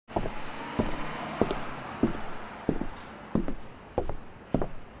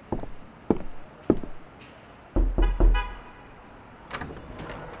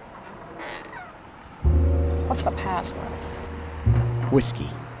whiskey.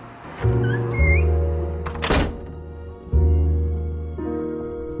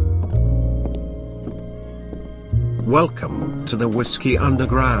 Welcome to the Whiskey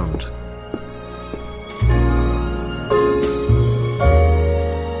Underground.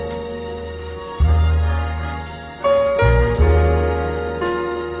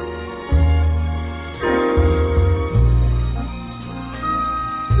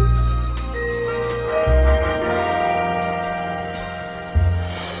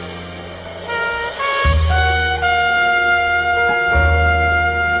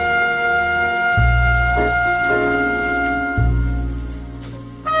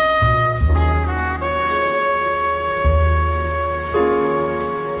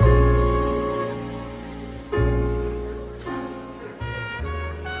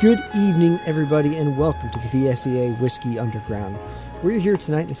 Good evening, everybody, and welcome to the BSEA Whiskey Underground. We're here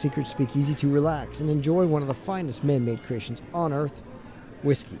tonight in the Secret Speakeasy to relax and enjoy one of the finest man-made creations on Earth,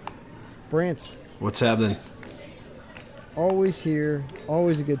 whiskey. Brant. What's happening? Always here,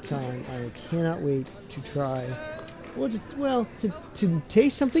 always a good time. I cannot wait to try, to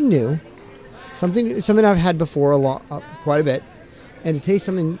taste something new, something I've had before quite a bit, and to taste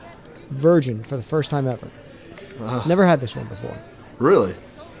something virgin for the first time ever. Never had this one before. Really?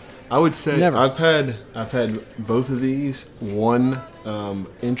 I would say Never. I've had both of these. One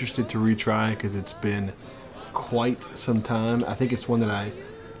interested to retry because it's been quite some time. I think it's one that I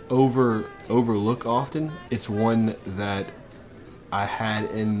overlook often. It's one that I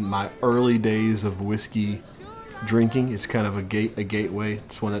had in my early days of whiskey drinking. It's kind of a gateway.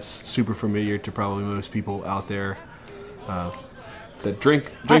 It's one that's super familiar to probably most people out there that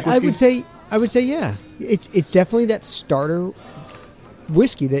drink whiskey. I would say yeah. It's definitely that starter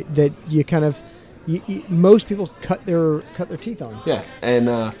whiskey that you kind of most people cut their teeth on. Yeah, and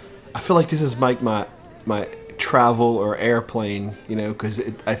I feel like this is like my travel or airplane, because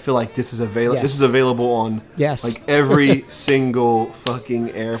I feel like this is available. Yes. This is available on like every single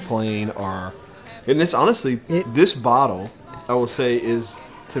fucking airplane. And it's honestly this bottle, I will say, is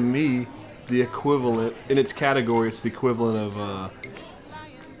to me the equivalent in its category. It's the equivalent of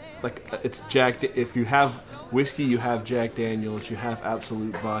it's Jack. If you have whiskey, you have Jack Daniels, you have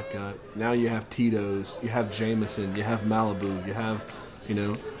Absolute Vodka. Now you have Tito's, you have Jameson, you have Malibu, you have,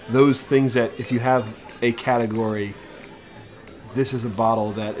 those things that if you have a category, this is a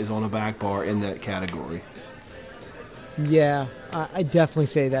bottle that is on a back bar in that category. Yeah, I definitely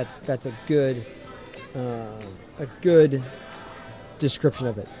say that's a good description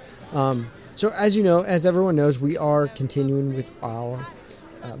of it. So as everyone knows, we are continuing with our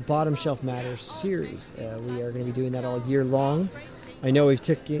Bottom Shelf Matters series. We are going to be doing that all year long. I know we've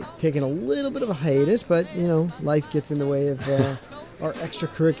taken a little bit of a hiatus, but life gets in the way of our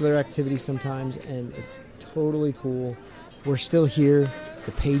extracurricular activities sometimes, and it's totally cool. We're still here.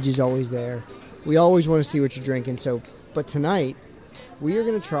 The page is always there. We always want to see what you're drinking. But tonight we are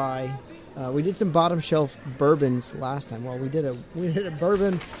going to try. We did some bottom shelf bourbons last time. Well, we did a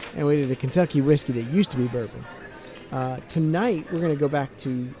bourbon and we did a Kentucky whiskey that used to be bourbon. Tonight, we're going to go back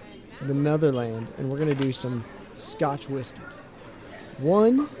to the motherland, and we're going to do some Scotch whiskey.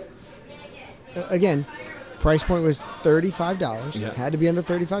 One, again, price point was $35. Yeah. Had to be under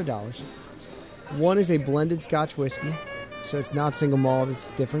 $35. One is a blended Scotch whiskey, so it's not single malt. It's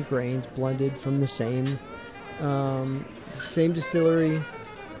different grains blended from the same distillery,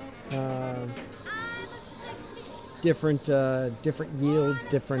 different yields,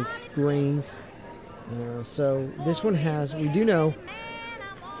 different grains. So this one we do know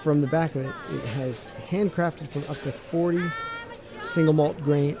from the back of it, it has handcrafted from up to 40 single malt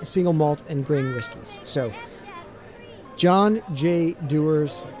and grain whiskeys. So John J.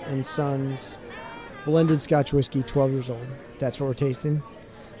 Dewars and Sons blended Scotch whiskey, 12 years old. That's what we're tasting.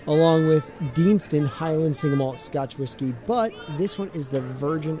 Along with Deanston Highland single malt Scotch whiskey, but this one is the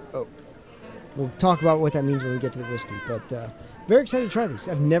Virgin Oak. We'll talk about what that means when we get to the whiskey, but very excited to try these.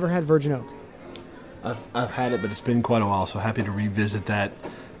 I've never had Virgin Oak. I've had it, but it's been quite a while, so happy to revisit that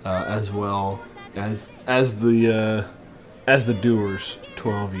as well as the Dewar's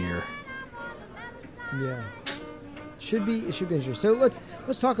 12-year. Yeah, it should be interesting. So let's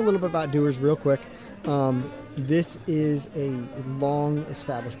talk a little bit about Dewar's real quick. This is a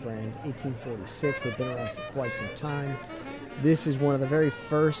long-established brand, 1846. They've been around for quite some time. This is one of the very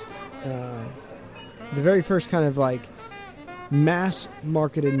first kind of like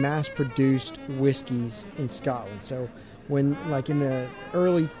mass-marketed, mass-produced whiskeys in Scotland. So when, like in the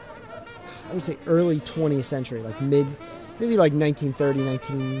early 20th century, like maybe like 1930,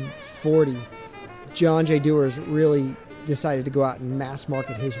 1940, John J. Dewars really decided to go out and mass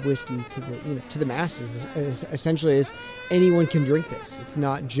market his whiskey to the masses. Essentially, as anyone can drink this. It's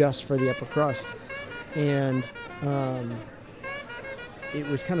not just for the upper crust, and it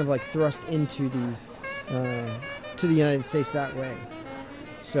was kind of like thrust into the United States that way.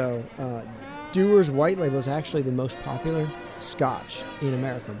 So, Dewar's White Label is actually the most popular Scotch in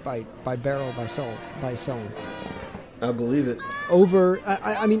America by barrel by selling. I believe it. Over,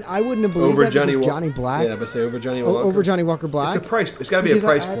 I mean, I wouldn't have believed Over that Johnny because Johnny Black. Yeah, but say over Johnny Walker. Over Johnny Walker Black. It's a price. It's got to be a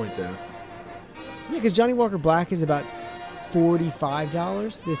price point, though. Yeah, because Johnny Walker Black is about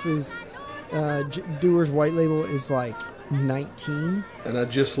 $45. This is Dewar's White Label is like $19. And I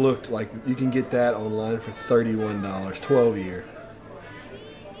just looked, like, you can get that online for $31, 12 year.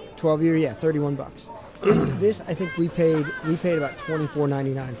 12 year, yeah, $31. This I think we paid about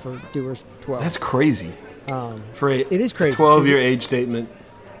 $24.99 for Dewar's 12. That's crazy. It is crazy. 12-year age statement.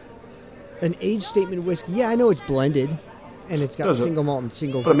 An age statement whiskey. Yeah, I know it's blended, and it's got single malt and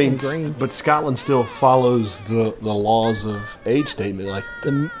single grain. But Scotland still follows the laws of age statement, like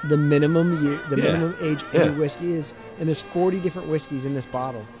the minimum year, minimum age any whiskey is, and there's 40 different whiskeys in this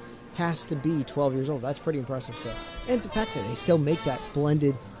bottle, has to be 12 years old. That's pretty impressive stuff. And the fact that they still make that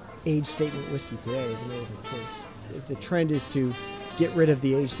blended age statement whiskey today is amazing, because the trend is to get rid of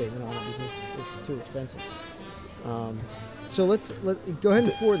the age statement on it because it's too expensive. So let's go ahead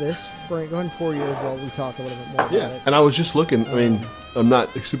and pour this. Brian, go ahead and pour yours while we talk a little bit more about it. And I was just looking. I mean, I'm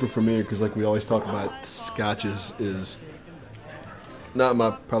not super familiar because, like we always talk about, Scotch is not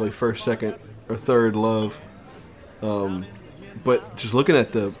my probably first, second, or third love. But just looking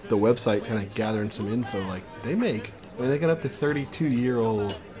at the website, kind of gathering some info, like they got up to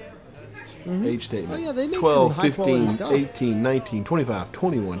 32-year-old age statement. Oh, yeah, they make 12, some 15, stuff. 18, 19, 25,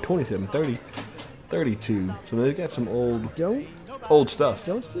 21, 27, 30, 32. So they've got some old stuff.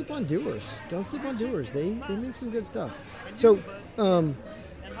 Don't sleep on Dewar's. They make some good stuff. So,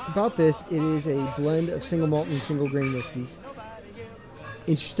 about this, it is a blend of single malt and single grain whiskeys.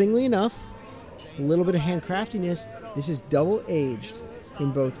 Interestingly enough, a little bit of handcraftiness. This is double aged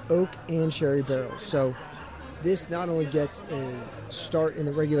in both oak and sherry barrels. So this not only gets a start in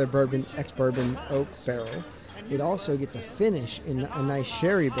the regular bourbon, ex-bourbon oak barrel, it also gets a finish in a nice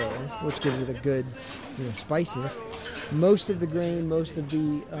sherry barrel, which gives it a good, spiciness. Most of the grain, most of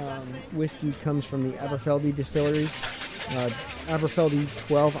the whiskey comes from the Aberfeldy distilleries. Aberfeldy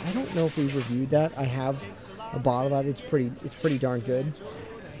 12. I don't know if we've reviewed that. I have a bottle of that. It's pretty darn good.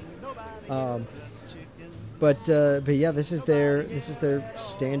 But yeah, this is their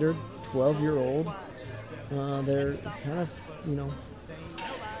standard 12-year-old. They're kind of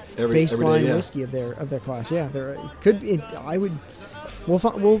baseline whiskey of their class. Yeah,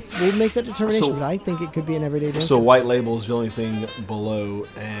 we'll make that determination, but I think it could be an everyday drink. So White Label is the only thing below,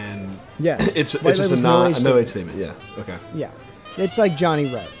 and yes, it's just a no age statement. Yeah, okay. Yeah, it's like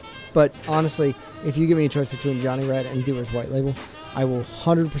Johnny Red, but honestly, if you give me a choice between Johnny Red and Dewar's White Label, I will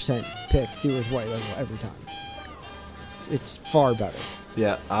 100% pick Dewar's White Label every time. It's far better.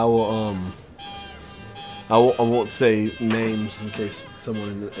 Yeah, I will. I won't say names in case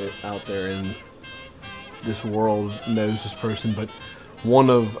someone out there in this world knows this person, but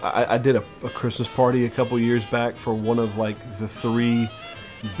I did a Christmas party a couple years back for one of like the 3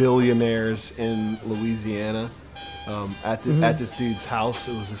 billionaires in Louisiana. At this dude's house,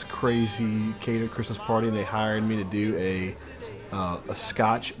 it was this crazy catered Christmas party, and they hired me to do a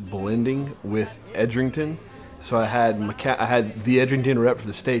Scotch blending with Edrington. So I had the Edrington rep for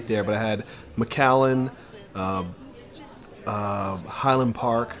the state there, but I had Macallan, Highland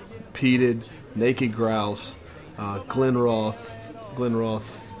Park, Peated, Naked Grouse, Glenroth,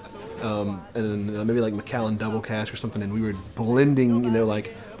 and then maybe like Macallan Double Cask or something, and we were blending,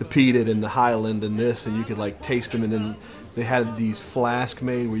 like the Peated and the Highland and this, and you could like taste them, and then they had these flasks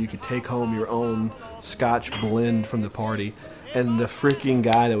made where you could take home your own Scotch blend from the party. And the freaking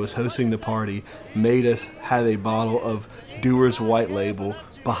guy that was hosting the party made us have a bottle of Dewar's White Label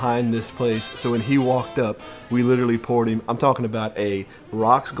behind this place. So when he walked up, we literally poured him. I'm talking about a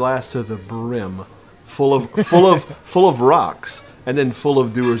rocks glass to the brim, full of rocks, and then full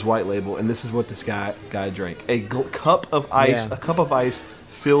of Dewar's White Label. And this is what this guy drank: a cup of ice,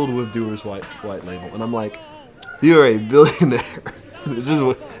 filled with Dewar's White Label. And I'm like, you are a billionaire. This is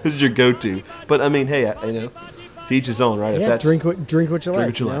your go-to. But I mean, hey, to each his own, right? Yeah, drink what you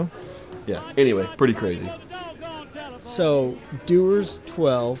like. Yeah. Anyway, pretty crazy. So Dewar's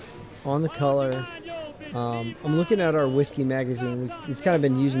 12 on the color. I'm looking at our whiskey magazine. We've kind of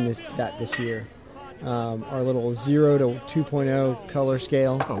been using this year. Our little 0 to 2.0 color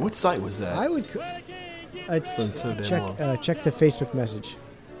scale. Oh, what site was that? I would. Check the Facebook message.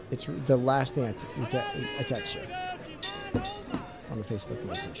 It's the last thing I text you. on the Facebook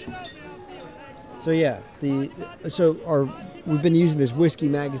message. So yeah, we've been using this whiskey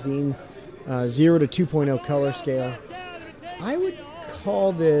magazine 0 to 2.0 color scale. I would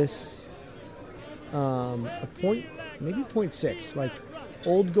call this a point, maybe 0.6, like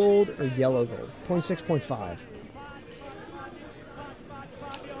old gold or yellow gold. 0.6, 0.5.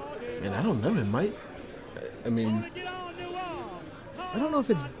 And I don't know. It might. I mean, I don't know if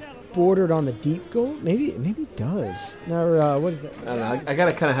it's bordered on the deep gold. Maybe it does. No, what is that? I don't know. I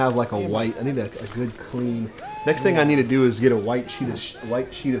gotta kind of have like a white. I need a good clean. Next thing I need to do is get a white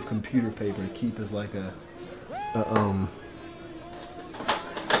sheet of computer paper to keep as like a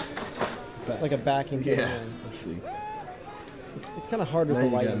like a backing. Yeah. Let's see. It's kind of hard with the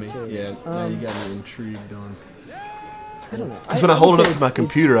lighting too. Yeah. Now you got me intrigued on. I don't know. Because when I hold it up to my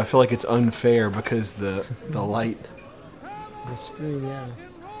computer, I feel like it's unfair because the light. The screen, yeah.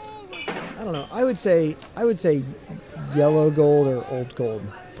 I don't know. I would say yellow gold or old gold.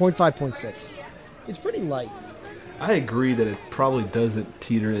 0.5, 0.6. It's pretty light. I agree that it probably doesn't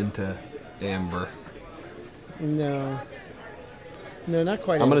teeter into amber. No, not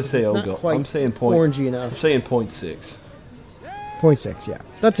quite. I'm going to say old gold. I'm saying orangey enough. I'm saying 0.6. 0.6, yeah.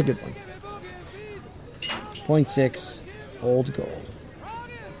 That's a good one. 0.6, old gold.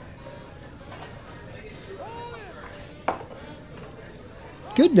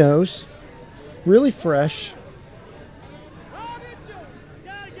 Good nose. Really fresh.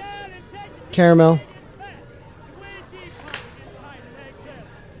 Caramel.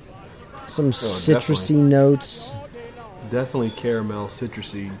 Some citrusy notes. Definitely caramel,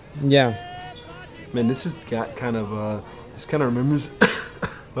 citrusy. Yeah. Man, this has got kind of, this kind of remembers,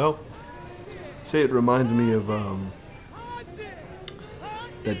 well, say it reminds me of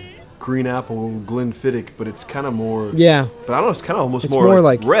that green apple Glenfiddich, but it's kind of more. Yeah. But I don't know, it's kind of almost it's more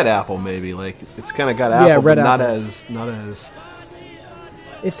like red apple maybe. Like it's kind of got apple, red but apple. not as.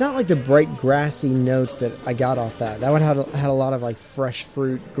 It's not like the bright grassy notes that I got off that. That one had a lot of like fresh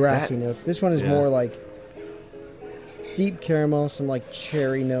fruit, grassy notes. This one is more like deep caramel, some like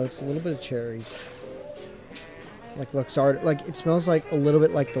cherry notes, a little bit of cherries. Like Luxardo, like it smells like a little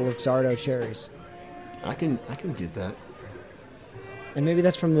bit like the Luxardo cherries. I can get that. And maybe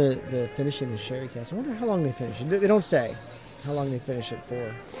that's from the finishing the sherry cask. I wonder how long they finish it. They don't say how long they finish it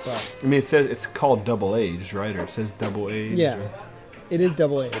for. But I mean, it says it's called double aged, right? Or it says double aged. Yeah, it is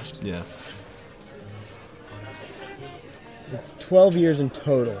double aged. Yeah. It's 12 years in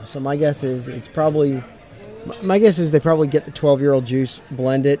total. So my guess is they probably get the 12-year-old juice,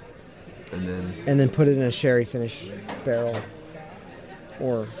 blend it, and then put it in a sherry finish barrel.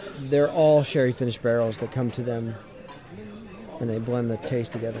 Or they're all sherry finished barrels that come to them, and they blend the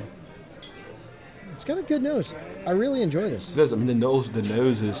taste together. It's got a good nose. I really enjoy this. It does. I mean, the nose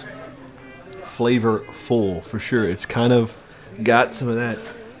is flavorful for sure. It's kind of got some of that.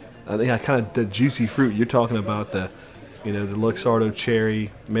 I think kind of the juicy fruit you're talking about. The Luxardo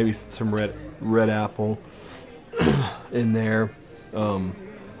cherry, maybe some red apple in there.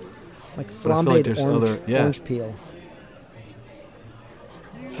 Like flambéed orange peel.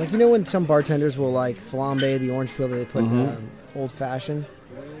 Like, when some bartenders will like flambe the orange peel that they put in old fashioned.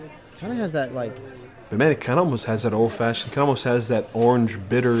 Kind of has that like. But man, it kind of almost has that old fashioned. Kind of almost has that orange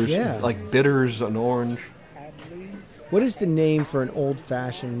bitters. Yeah. Like bitters and orange. What is the name for an old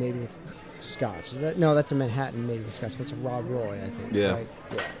fashioned made with Scotch? That's a Manhattan made with Scotch. That's a Rob Roy, I think. Yeah. Right?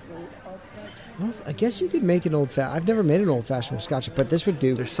 Yeah. Well, I guess you could make an old fashioned. I've never made an old fashioned with Scotch, but this would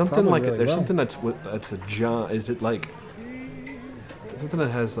do. There's something like really something that's a John. Is it like something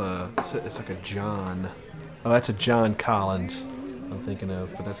that has it's like a John? Oh, that's a John Collins. I'm thinking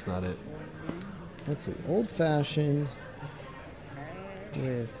of, but that's not it. Let's see, old fashioned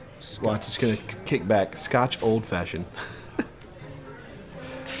with Scotch. Watch, it's gonna kick back. Scotch old fashioned.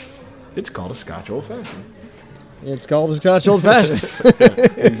 It's called a Scotch old fashioned. It's called a Scotch old fashioned.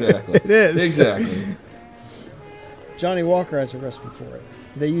 Exactly. It is. Exactly. Johnny Walker has a recipe for it.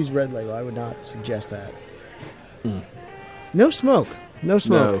 They use Red Label. I would not suggest that. No smoke. No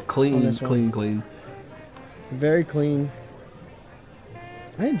smoke. No, clean. Very clean.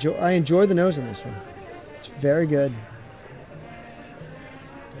 I enjoy the nose on this one. It's very good.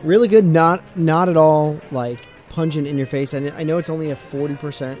 Really good. Not at all like pungent in your face. I know it's only a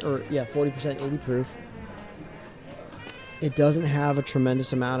 40% 80 proof. It doesn't have a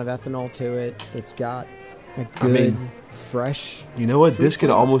tremendous amount of ethanol to it. It's got a good, fresh. You know what? This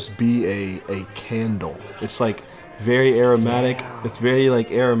could almost be a candle. It's like very aromatic. Yeah. It's very like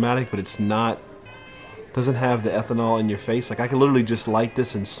aromatic, but it's not. Doesn't have the ethanol in your face. Like I could literally just light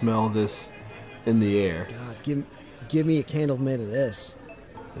this and smell this in the air. God, give me a candle made of this.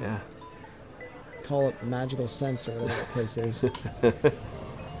 Yeah. call it Magical Sense or whatever the place is.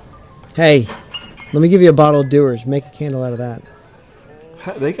 Hey, let me give you a bottle of Dewar's. Make a candle out of that.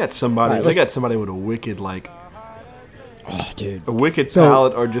 They got somebody. Right, they got somebody with a wicked dude, a wicked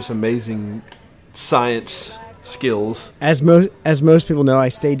palate, or just amazing science skills. As most people know, I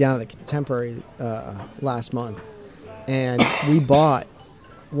stayed down at the Contemporary last month, and we bought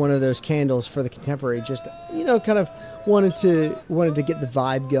one of those candles for the Contemporary. Just kind of wanted to get the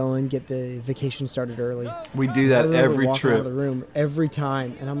vibe going, get the vacation started early. We do that every trip. Out of the room every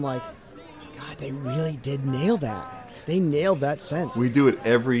time, and I'm like, God, they really did nail that. They nailed that scent. We do it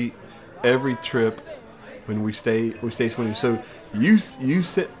every trip when we stay. So you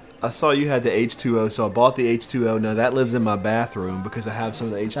sit. I saw you had the H2O, so I bought the H2O. Now that lives in my bathroom because I have some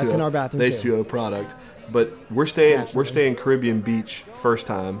of the H2O. That's in our bathroom, the H2O product. But we're staying Caribbean Beach first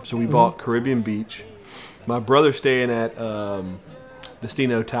time, so we bought Caribbean Beach. My brother's staying at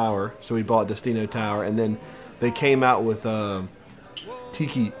Destino Tower, so we bought Destino Tower, and then they came out with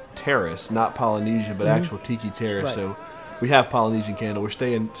Tiki Terrace, not Polynesian, but actual Tiki Terrace. Right. So we have Polynesian candle. We're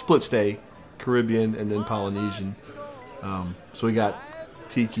staying split stay, Caribbean and then Polynesian. So we got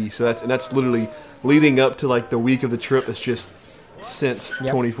Tiki. So that's literally leading up to like the week of the trip. It's just scents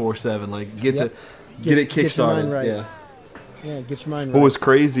 24/7. Like get it kickstarted. Right. Yeah, get your mind right. What was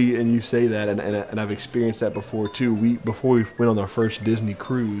crazy, and you say that, and I've experienced that before too. Before we went on our first Disney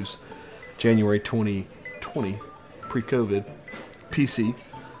cruise, January 2020, pre-COVID, PC.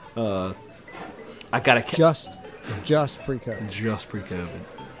 I got a just pre-COVID. Just pre-COVID.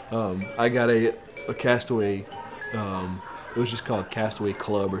 I got a Castaway. It was just called Castaway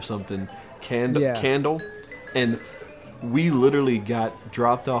Club or something. Candle, and we literally got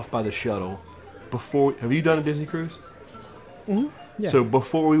dropped off by the shuttle. Before, have you done a Disney cruise? Mm-hmm. Yeah. So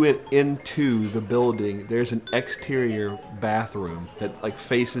before we went into the building, there's an exterior bathroom that like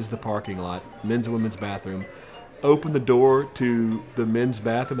faces the parking lot, men's and women's bathroom. Opened the door to the men's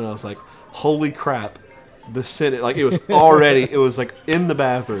bathroom, and I was like, "Holy crap!" The scent, like it was already, it was like in the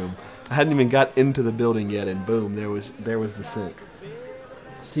bathroom. I hadn't even got into the building yet, and boom, there was the scent.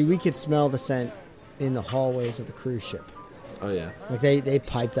 See, we could smell the scent in the hallways of the cruise ship. Oh yeah, like they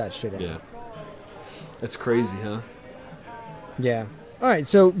pipe that shit in. Yeah, that's crazy, huh? Yeah. All right,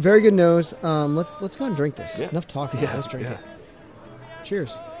 so very good nose. Let's go ahead and drink this. Yeah. Enough talking. Let's drink it.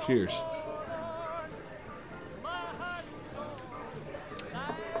 Cheers. Cheers.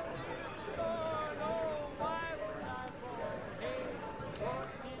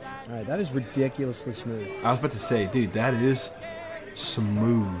 All right, that is ridiculously smooth. I was about to say, dude, that is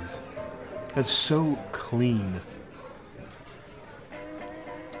smooth. That's so clean.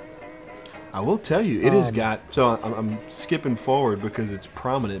 I will tell you, it has got... So I'm skipping forward because it's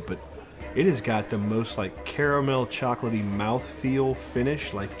prominent, but it has got the most like caramel chocolatey mouthfeel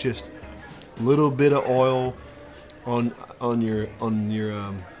finish, like just a little bit of oil on your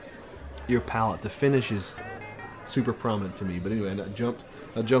palate. The finish is super prominent to me. But anyway,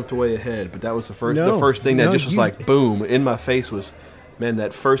 I jumped way ahead, but that was the first thing that just was like boom in my face was, man,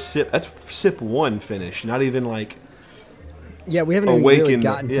 that first sip. That's sip one finish, not even like. Yeah, we haven't even really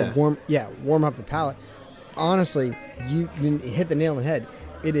gotten to warm up the palate. Honestly, you hit the nail on the head.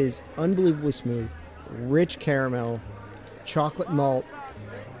 It is unbelievably smooth, rich caramel, chocolate malt,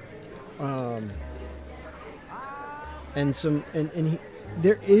 and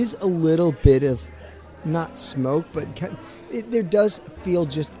there is a little bit of not smoke, but there does feel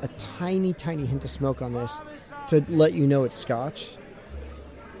just a tiny, tiny hint of smoke on this to let you know it's Scotch.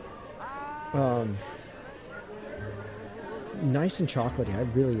 Nice and chocolatey. I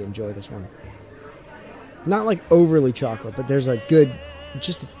really enjoy this one. Not like overly chocolate, but there's a good,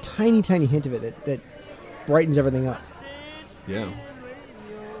 just a tiny, tiny hint of it that brightens everything up. Yeah.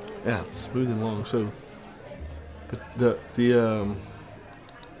 Yeah, it's smooth and long. So, but the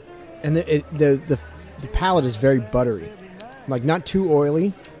palate is very buttery, like not too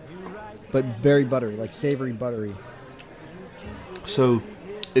oily, but very buttery, like savory buttery. So,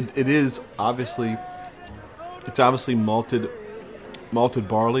 it is obviously. It's obviously malted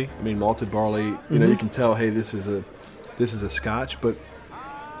barley. I mean, malted barley. You know, you can tell. Hey, this is a Scotch. But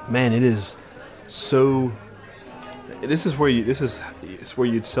man, it is so. This is where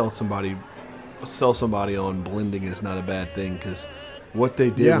you'd sell somebody on blending is not a bad thing, because what they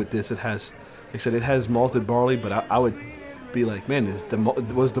did with this, it has, like I said, it has malted barley. But I would be like, man,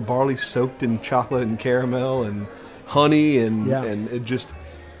 was the barley soaked in chocolate and caramel and honey and it just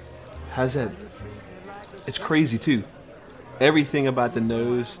has that. It's crazy too. Everything about the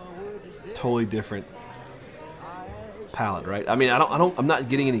nose, totally different palate, right? I mean, I'm not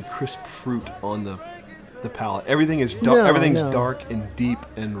getting any crisp fruit on the palate. Everything is dark. Everything's dark and deep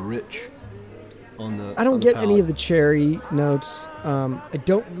and rich on the. I don't on the get any palate. of the cherry notes. I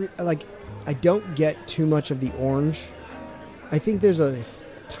don't get too much of the orange. I think there's a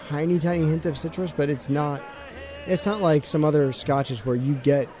tiny hint of citrus, but it's not like some other scotches where you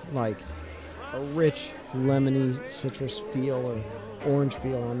get like a rich lemony citrus feel or orange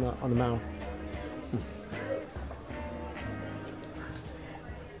feel on the mouth.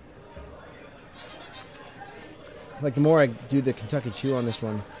 Like the more I do the Kentucky Chew on this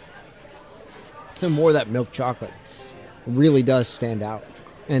one, the more that milk chocolate really does stand out.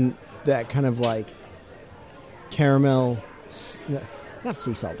 And that kind of like caramel, not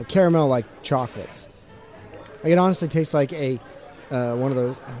sea salt, but caramel like chocolates. Like it honestly tastes like a one of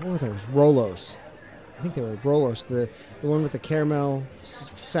those, what were those, Rolos. I think they were Rolos, the one with the caramel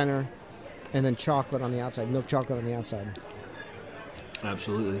center and then chocolate on the outside, milk chocolate on the outside.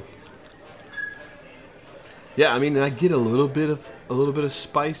 Absolutely. Yeah, I mean, I get a little bit of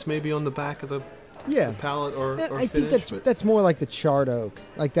spice maybe on the back of the palate or I finish, think that's more like the charred oak.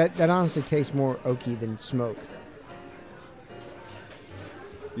 Like that honestly tastes more oaky than smoke.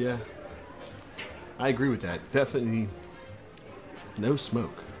 Yeah. I agree with that. Definitely no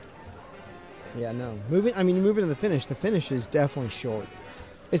smoke. Yeah, no. Moving to the finish. The finish is definitely short.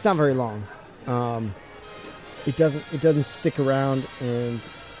 It's not very long. It doesn't stick around,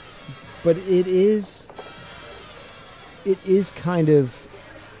 but it is kind of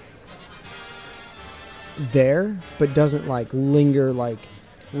there, but doesn't like linger like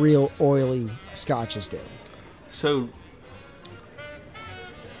real oily scotches do. So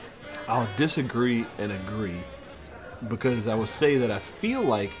I'll disagree and agree, because I would say that I feel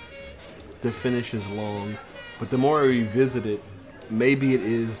like the finish is long, but the more I revisit it, maybe it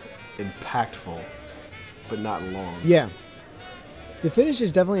is impactful, but not long. Yeah. The finish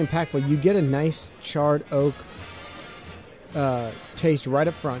is definitely impactful. You get a nice charred oak taste right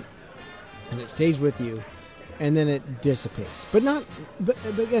up front, and it stays with you, and then it dissipates. But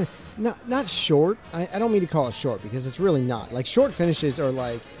again, not short. I don't mean to call it short, because it's really not. Like short finishes are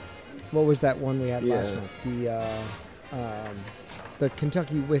like, what was that one we had last month? The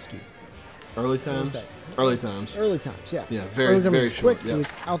Kentucky whiskey. Early times. Early times. Early times. Yeah. Yeah. Very Early times very was short. quick. It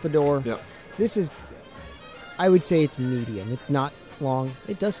was out the door. Yep. This is, I would say it's medium. It's not long.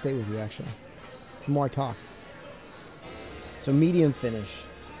 It does stay with you, actually, the more I talk. So medium finish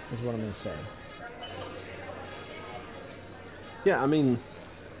is what I'm going to say. Yeah, I mean,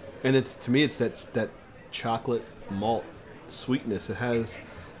 and it's, to me, it's that chocolate malt sweetness. It has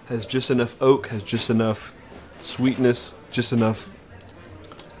just enough oak, has just enough sweetness, just enough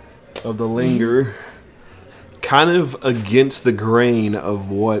of the linger, kind of against the grain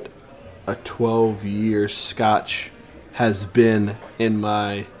of what a 12-year Scotch has been in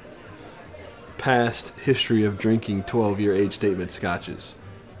my past history of drinking 12-year age statement Scotches.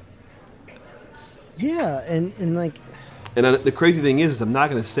 Yeah, and like... And the crazy thing is I'm not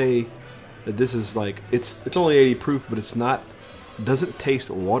going to say that this is like... It's only 80 proof, but it doesn't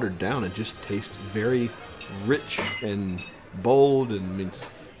taste watered down. It just tastes very rich and bold, and I mean, it's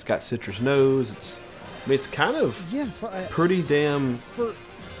got citrus nose. It's kind of pretty damn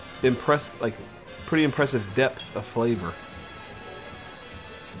pretty impressive depth of flavor.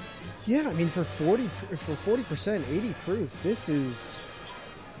 Yeah, I mean for 40%, 80 proof, it's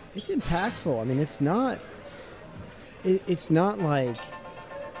impactful. I mean, it's not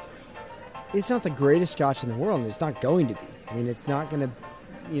the greatest Scotch in the world, and it's not going to be. I mean, it's not going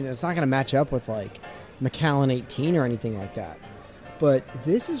to match up with like Macallan 18 or anything like that. But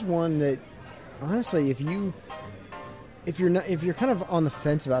this is one that, honestly, if you're kind of on the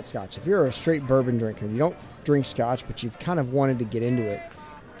fence about Scotch, if you're a straight bourbon drinker, you don't drink Scotch, but you've kind of wanted to get into it,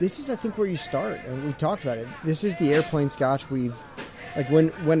 this is, I think, where you start. And we talked about it. This is the airplane Scotch we've, like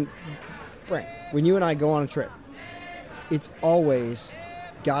when you and I go on a trip, it's always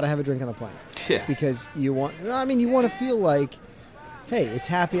got to have a drink on the plane. Yeah. Because you want to feel like, hey, it's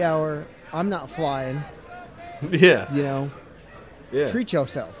happy hour. I'm not flying. Yeah. You know? Yeah. Treat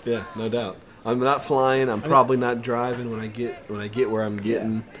yourself. Yeah, no doubt. I'm not flying. I'm probably not driving when I get where I'm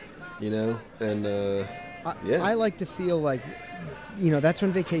getting, you know. And I like to feel like, you know, that's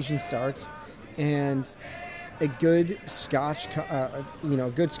when vacation starts, and a good Scotch,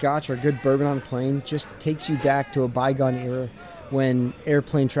 good Scotch or a good bourbon on a plane just takes you back to a bygone era when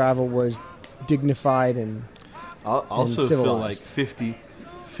airplane travel was dignified and also feel like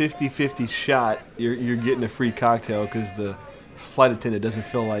 50-50 shot. You're getting a free cocktail because the flight attendant doesn't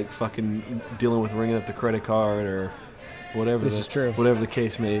feel like fucking dealing with ringing up the credit card or whatever. This is true. Whatever the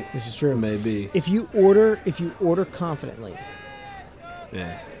case may be. If you order confidently,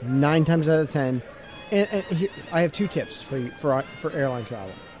 9 times out of 10, and here, I have 2 tips for you for airline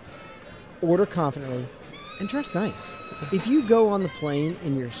travel. order confidently, and dress nice. If you go on the plane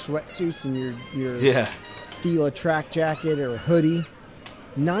in your sweatsuits and your Fila track jacket or hoodie,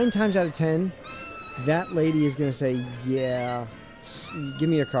 9 times out of 10, that lady is going to say, yeah, give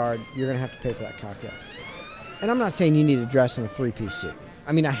me your card. You're going to have to pay for that cocktail. And I'm not saying you need to dress in a 3-piece suit.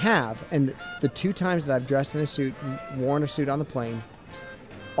 I mean, I have, and the 2 times that I've dressed in a suit, worn a suit on the plane,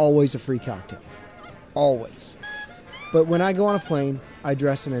 always a free cocktail. Always. But when I go on a plane, I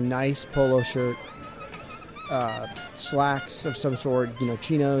dress in a nice polo shirt, slacks of some sort,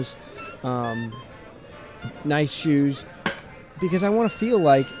 chinos, nice shoes, because I want to feel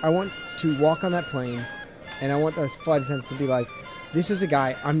like I want to walk on that plane, and I want the flight attendants to be like, this is a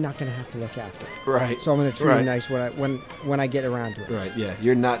guy I'm not going to have to look after. Right. So I'm going to treat him nice when I get around to it. Right. Yeah.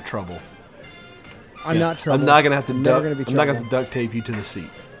 You're not trouble. I'm not trouble. I'm not going to have to I'm duck. not I'm not going to duct tape you to the seat.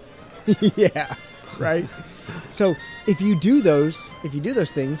 Yeah. Right. So if you do those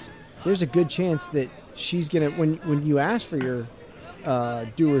things, there's a good chance that she's gonna when you ask for your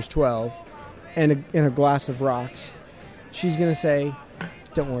Dewar's 12 and a glass of rocks, she's gonna say,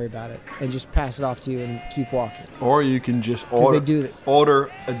 "Don't worry about it," and just pass it off to you and keep walking. Or you can just order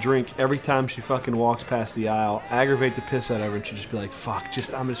a drink every time she fucking walks past the aisle, aggravate the piss out of her, and she'll just be like, "Fuck,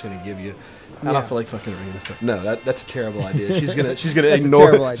 I'm just gonna give you." I don't feel like fucking ringing this up. No, that's a terrible idea. She's gonna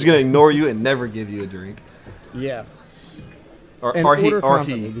ignore you and never give you a drink. Yeah. Or he.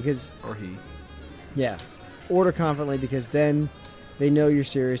 Yeah. Order confidently because then they know you're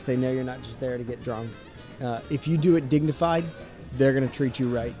serious. They know you're not just there to get drunk. If you do it dignified, they're going to treat you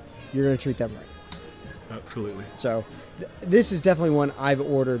right. You're going to treat them right. Absolutely. So this is definitely one I've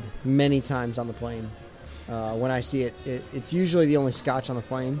ordered many times on the plane. When I see it, it's usually the only scotch on the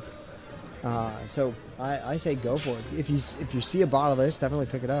plane. So I say go for it. If you see a bottle of this, definitely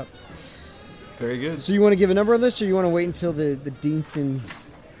pick it up. Very good. So you want to give a number on this, or you want to wait until the Deanston?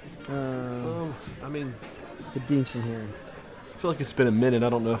 The Deanston hearing. I feel like it's been a minute. I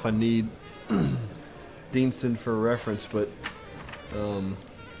don't know if I need Deanston for reference, but. All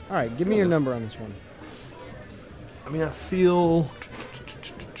right, give me your number on this one. I mean, I feel.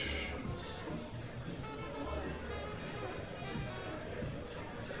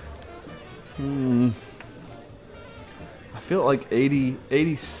 I feel like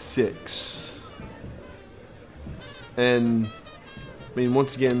 86. And I mean,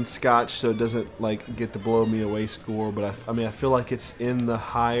 once again, Scotch, so it doesn't like get the blow me away score. But I feel like it's in the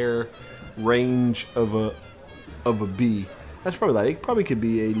higher range of a B. That's probably like it probably could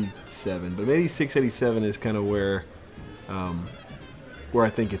be 87, but 86, 87 is kind of where I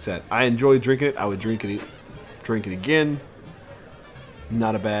think it's at. I enjoy drinking it. I would drink it again.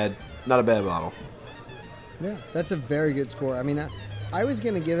 Not a bad bottle. Yeah, that's a very good score. I mean, I was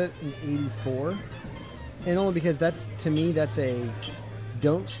gonna give it an 84. And only because that's a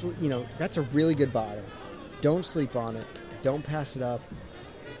really good bottle. Don't sleep on it. Don't pass it up.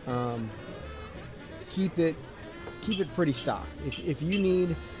 Keep it pretty stocked. If you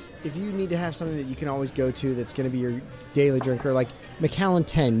need to have something that you can always go to that's going to be your daily drinker, like Macallan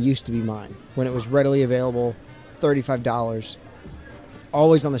 10 used to be mine when it was readily available, $35,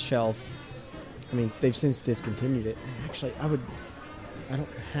 always on the shelf. I mean, they've since discontinued it. Actually, I don't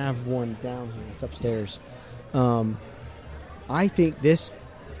have one down here. It's upstairs. I think this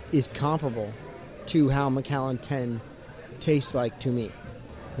is comparable to how Macallan 10 tastes like to me.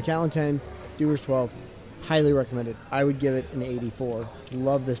 Macallan 10, Dewar's 12, highly recommended. I would give it an 84.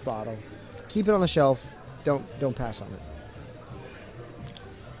 Love this bottle. Keep it on the shelf. Don't pass on it.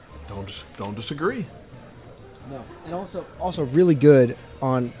 Don't disagree. No, and also really good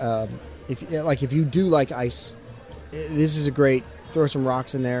on if you do like ice. This is a great. Throw some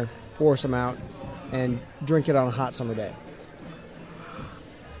rocks in there, pour some out, and drink it on a hot summer day.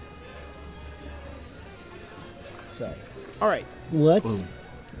 So, all right, let's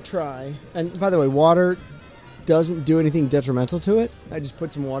try. And by the way, water doesn't do anything detrimental to it. I just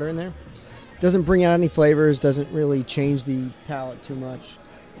put some water in there. Doesn't bring out any flavors. Doesn't really change the palate too much.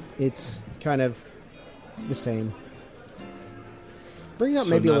 It's kind of the same. Brings out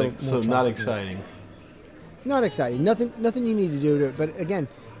maybe a little more. So not exciting. Not exciting. Nothing you need to do to it. But again,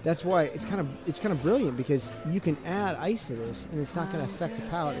 that's why it's kind of brilliant because you can add ice to this and it's not going to affect the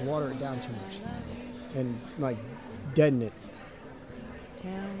palate and water it down too much and like deaden it.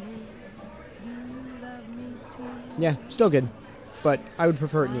 Yeah, still good, but I would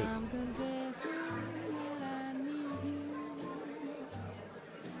prefer it neat.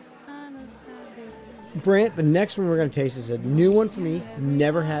 Brant, the next one we're going to taste is a new one for me.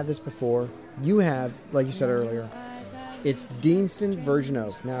 Never had this before. You have, like you said earlier. It's Deanston Virgin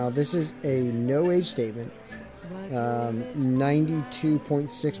Oak. Now, this is a no-age statement.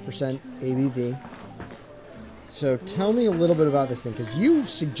 92.6% ABV. So tell me a little bit about this thing, because you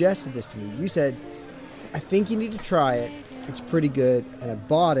suggested this to me. You said, I think you need to try it. It's pretty good. And I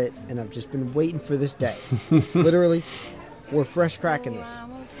bought it, and I've just been waiting for this day. Literally, we're fresh cracking this.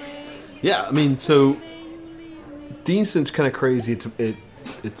 Yeah, I mean, so Deanson's kind of crazy.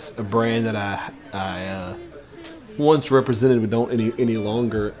 It's a brand that I once represented but don't any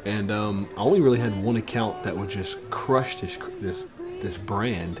longer, and I only really had one account that would just crush this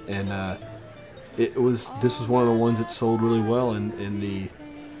brand, and this was one of the ones that sold really well, and the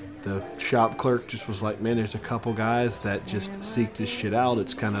shop clerk just was like, man, there's a couple guys that just seek this shit out.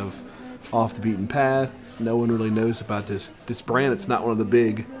 It's kind of off the beaten path. No one really knows about this brand. It's not one of the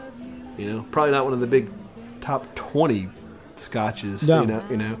big, probably not one of the big top 20 scotches. No.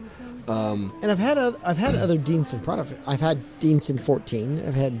 And I've had other Deanson products. I've had Deanson 14.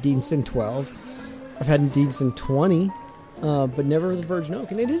 I've had Deanson 12. I've had Deanson 20, but never the Virgin Oak.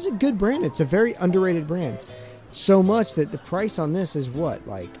 And it is a good brand. It's a very underrated brand. So much that the price on this is what,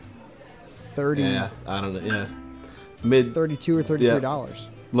 like 30? Yeah, I don't know. Yeah, mid $32 or $33.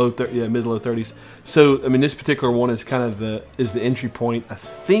 Yeah. Mid to low 30s. So I mean, this particular one is kind of the entry point. I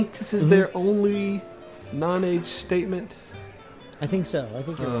think this is their only non-age statement. I think so. I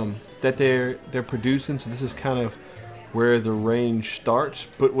think you're right. That they're producing. So this is kind of where the range starts.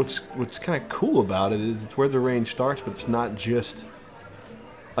 But what's kind of cool about it is it's where the range starts, but it's not just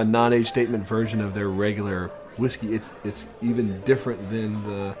a non-age statement version of their regular whiskey. It's even different than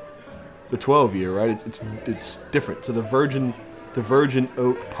the 12-year, right? It's different. So the virgin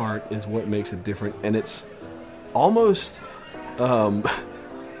oak part is what makes it different, and it's almost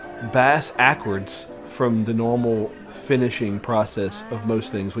bass backwards from the normal finishing process of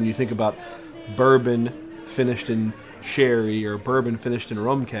most things. When you think about bourbon finished in sherry, or bourbon finished in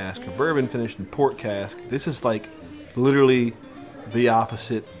rum cask, or bourbon finished in port cask, this is like literally the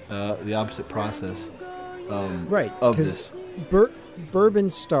opposite process. Right, of this. Bourbon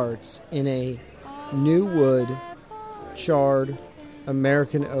starts in a new wood, charred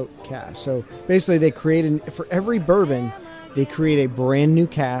American oak cask. So basically, they for every bourbon, they create a brand new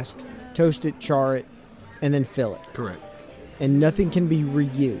cask, toast it, char it, and then fill it. Correct. And nothing can be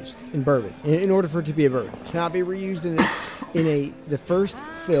reused in bourbon. In order for it to be a bourbon, it cannot be reused the first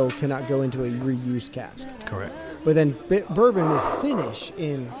fill cannot go into a reused cask. Correct. But then bourbon will finish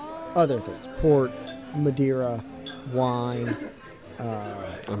in other things: port, Madeira, wine.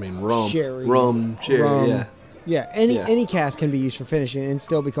 Rum, sherry, yeah. Yeah, any cask can be used for finishing and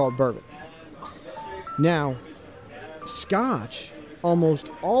still be called bourbon. Now, Scotch almost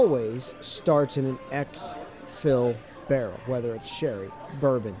always starts in an X-fill barrel, whether it's sherry,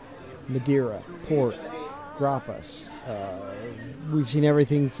 bourbon, Madeira, port, grappas. We've seen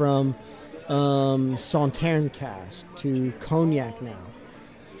everything from Sauterne cask to cognac now.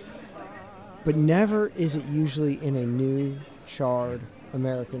 But never is it usually in a new charred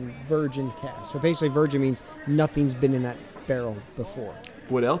American virgin cask. So basically, virgin means nothing's been in that barrel before.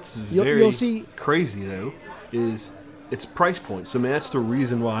 What else is you'll see crazy though is its price point. So I mean, that's the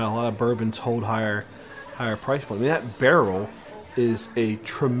reason why a lot of bourbons hold higher price point. I mean, that barrel is a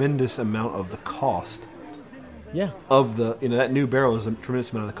tremendous amount of the cost. Yeah. Of that new barrel is a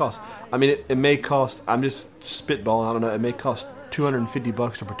tremendous amount of the cost. I mean, it may cost. I'm just spitballing. I don't know. It may cost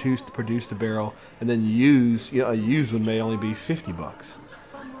 $250 to produce the barrel, and then a used one may only be $50,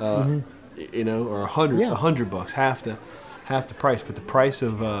 or $100, half the price. But the price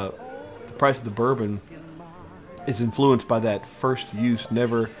of the bourbon is influenced by that first use,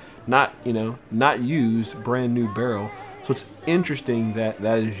 not used brand new barrel. So it's interesting that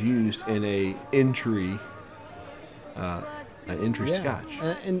is used in an entry Scotch.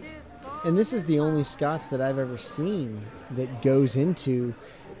 And this is the only Scotch that I've ever seen that goes into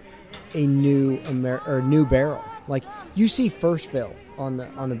a new new barrel. Like, you see first fill on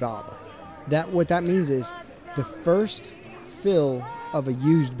the bottle. What that means is the first fill of a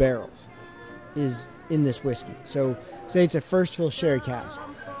used barrel is in this whiskey. So say it's a first fill sherry cask,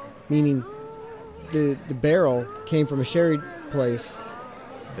 meaning the barrel came from a sherry place.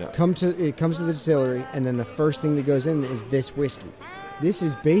 Yeah. It comes to the distillery, and then the first thing that goes in is this whiskey. This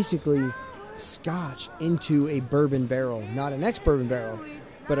is basically Scotch into a bourbon barrel, not an ex-bourbon barrel,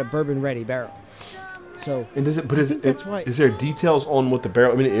 but a bourbon-ready barrel. So, and is there details on what the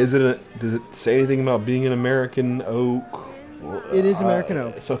barrel? I mean, does it say anything about being an American oak? It is American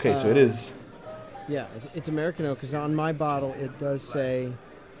oak. It's okay, so it is. Yeah, it's American oak, because on my bottle it does say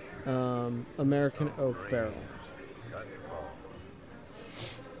American oak barrel.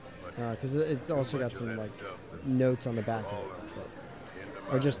 Because it's also got some like notes on the back of it,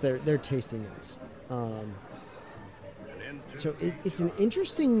 or just their tasting notes. So it's an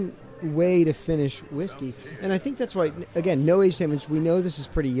interesting way to finish whiskey. And I think that's why, again, no age statements. We know this is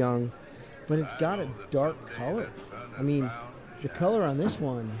pretty young, but it's got a dark color. I mean, the color on this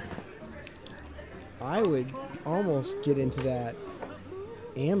one, I would almost get into that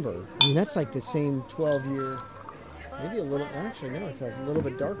amber. I mean, that's like the same 12-year, maybe a little, actually, no, it's like a little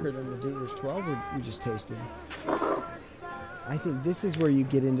bit darker than the Dewar's 12 we just tasted. I think this is where you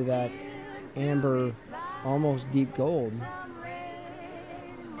get into that amber, almost deep gold.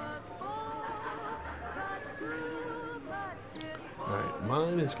 Alright,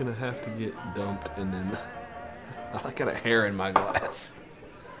 mine is going to have to get dumped, and then I got a hair in my glass.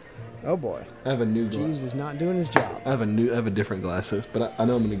 Oh boy. I have a new glass. Jeeves is not doing his job. I have a different glass, but I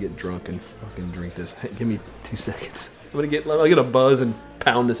know I'm going to get drunk and fucking drink this. Hey, give me 2 seconds. I'll get a buzz and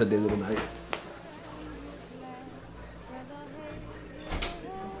pound this at the end of the night.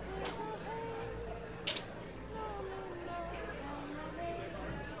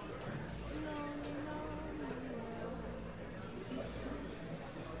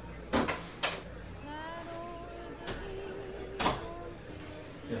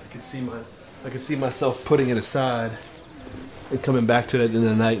 I could see myself putting it aside and coming back to it at the end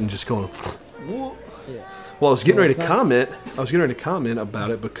of the night and just going. Whoa. Yeah. Well, I was getting ready to comment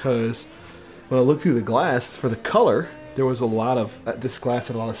about it because when I looked through the glass for the color, there was a lot of this glass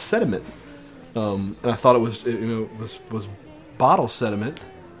had a lot of sediment, and I thought it was was bottle sediment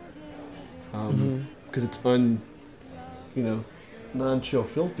because it's non-chill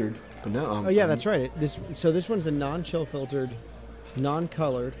filtered. But now that's right. This one's a non-chill filtered,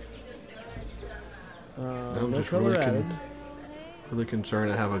 non-colored. I'm no just color added. Really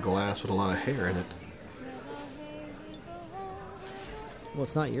concerned I have a glass with a lot of hair in it. Well,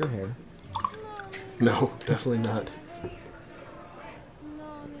 it's not your hair. No, definitely not.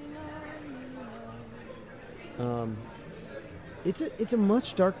 It's a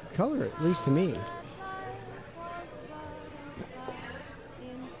much darker color, at least to me.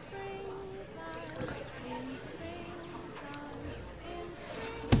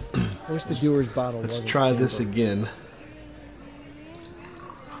 I wish the Dewar's bottle Let's wasn't try amber. this again.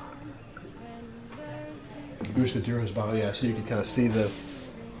 Here's the Dewar's bottle, yeah, so you can kind of see the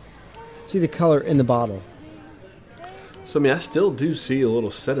color in the bottle. So, I mean, I still do see a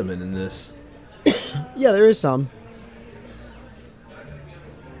little sediment in this. Yeah, there is some.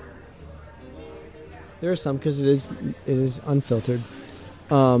 There is some because it is unfiltered.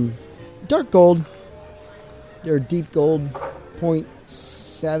 Dark gold, or deep gold,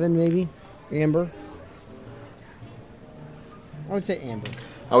 0.7 maybe, amber. I would say amber.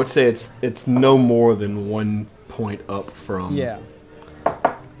 I would say it's no more than 1 point up from the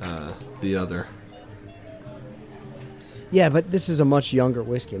other. Yeah, but this is a much younger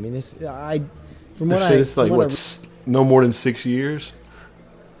whiskey. I mean, this It's like no more than 6 years.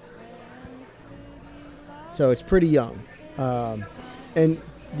 So it's pretty young, and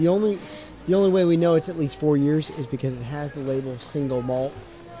the only way we know it's at least 4 years is because it has the label single malt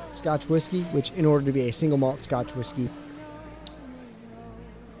Scotch whiskey, which in order to be a single malt Scotch whiskey,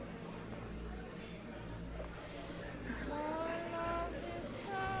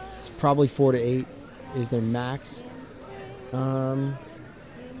 it's probably 4 to 8 is their max. All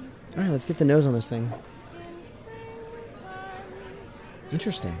right, let's get the nose on this thing.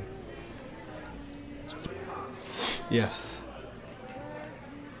 Interesting. Yes.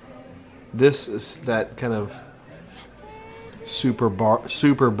 This is that kind of super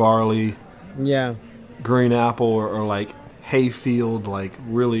barley, green apple, or like hayfield, like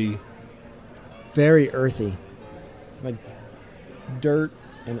really very earthy, like dirt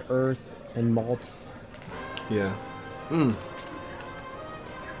and earth and malt. Yeah.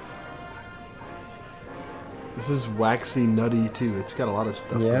 This is waxy, nutty too. It's got a lot of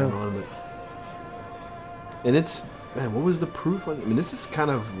stuff going on, and it's. Man, what was the proof on it? I mean, this is kind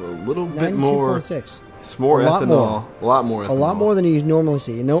of a little bit more. 92.6. It's more ethanol. A lot more ethanol. A lot more than you normally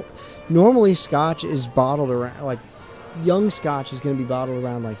see. Normally Scotch is bottled around, like, young Scotch is going to be bottled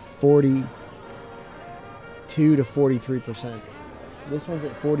around like 42 to 43%. This one's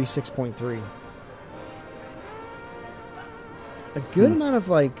at 46.3. A good amount of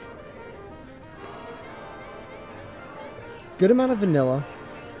good amount of vanilla,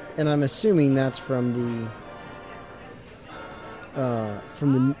 and I'm assuming that's from the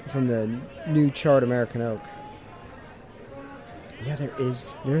new charred American oak. Yeah,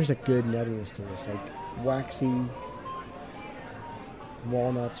 there's a good nuttiness to this, like waxy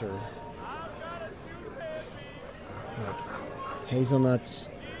walnuts or like hazelnuts.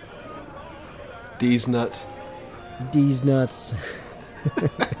 D's nuts. D's nuts.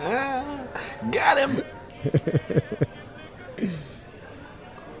 Got him.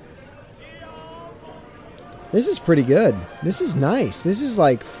 This is pretty good. This is nice. This is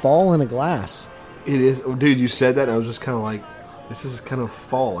like fall in a glass. It is. Oh, dude, you said that, and I was just kind of like, this is kind of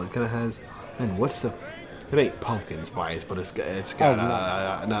fall. It kind of has, man, what's the, it ain't pumpkin spice, but it's got,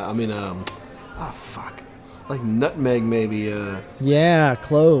 fuck. Like nutmeg, maybe. Yeah,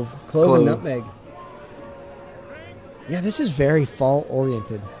 clove and nutmeg. Yeah, this is very fall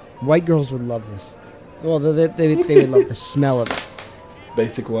oriented. White girls would love this. Well, they would love the smell of it.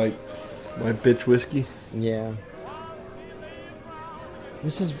 Basic white bitch whiskey. Yeah.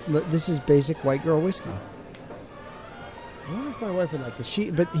 This is basic white girl whiskey. I wonder if my wife would like this.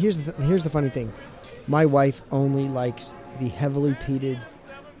 But here's the funny thing. My wife only likes the heavily peated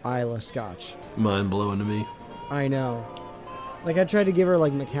Islay Scotch. Mind blowing to me. I know. Like I tried to give her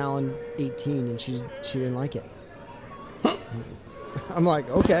like Macallan 18 and she didn't like it. I'm like,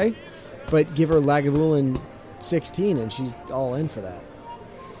 okay, but give her Lagavulin 16 and she's all in for that.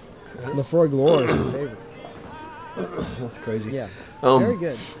 Lefroy Gloire is her favorite. That's crazy. Yeah, very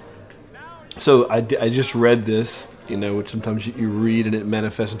good. So I just read this, which sometimes you read and it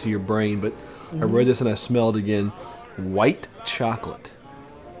manifests into your brain, but I read this and I smelled again. White chocolate.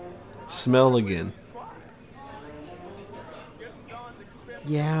 Smell again.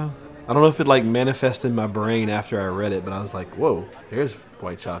 Yeah. I don't know if it like manifested in my brain after I read it, but I was like, whoa, there's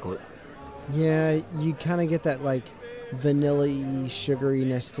white chocolate. Yeah, you kind of get that like vanilla-y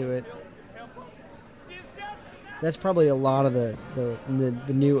sugariness to it. That's probably a lot of the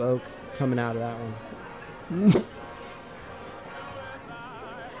new oak coming out of that one.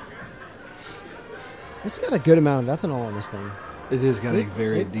 It's got a good amount of ethanol in this thing. It has got a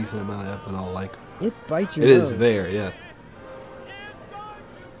very decent amount of ethanol. Like it bites your nose. It is there, yeah.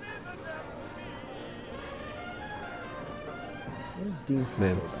 What does Deanston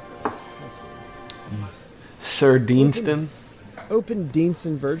say about this? Let's see. Sir Deanston. Open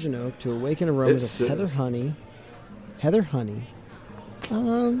Deanston Virgin Oak to awaken aromas of heather honey.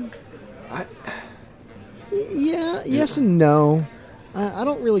 Yeah, yes and no. I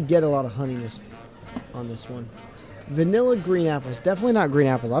don't really get a lot of honeyness on this one. Vanilla green apples. Definitely not green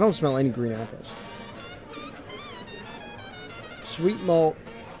apples. I don't smell any green apples. Sweet malt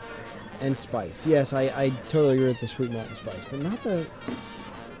and spice. Yes, I totally agree with the sweet malt and spice, but not the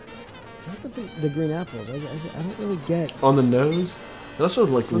green apples. I don't really get. On the nose, it also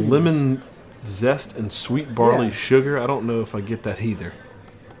like lemon zest and sweet barley sugar. I don't know if I get that either.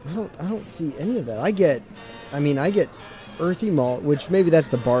 I don't see any of that. I get earthy malt, which maybe that's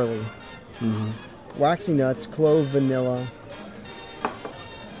the barley. Mm-hmm. Waxy nuts, clove, vanilla.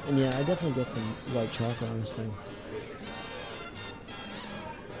 And yeah, I definitely get some white chocolate on this thing.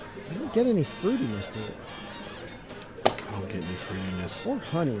 I don't get any fruitiness to it. I don't get any fruitiness. Or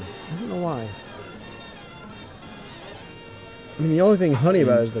honey. I don't know why. I mean, the only thing honey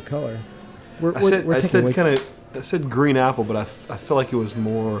about it is the color. I said green apple, but I feel like it was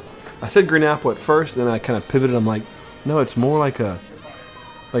more. I said green apple at first, and then I kind of pivoted. I'm like, no, it's more like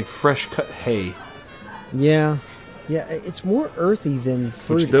fresh cut hay. Yeah, it's more earthy than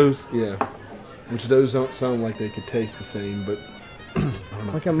fruity. Which those don't sound like they could taste the same, but I don't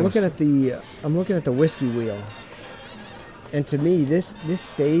know. Like I'm looking at the whiskey wheel, and to me this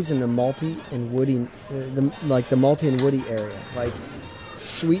stays in the malty and woody, the malty and woody area, like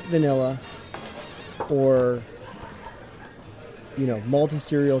sweet vanilla, or malty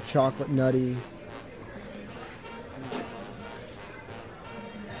cereal, chocolate, nutty.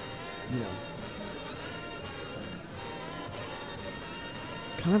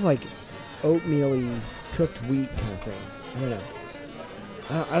 Kind of like oatmeal-y cooked wheat kind of thing. I don't know.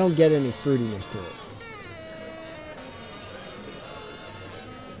 I don't get any fruitiness to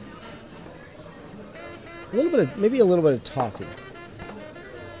it. Maybe a little bit of toffee.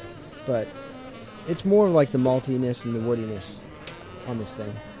 But it's more like the maltiness and the woodiness on this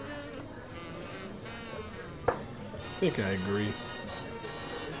thing. I think I agree.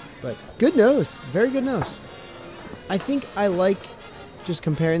 But good nose. Very good nose. I think I like, just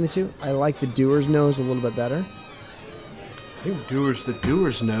comparing the two, I like the Dewar's nose a little bit better. I think the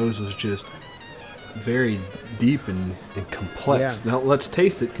Dewar's nose was just very deep and complex. Yeah. Now let's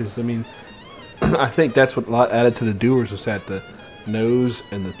taste it, because I mean, I think that's what a lot added to the Dewar's was that the nose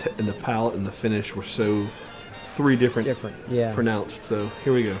and the palate and the finish were so three different pronounced. So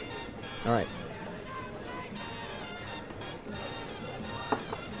here we go. All right.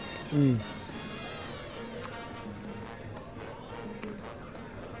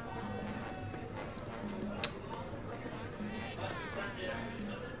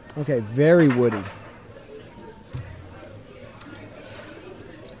 Okay, very woody.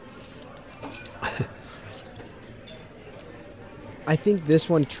 I think this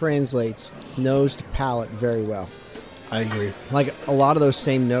one translates nose to palate very well. I agree. Like a lot of those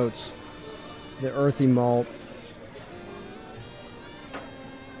same notes, the earthy malt.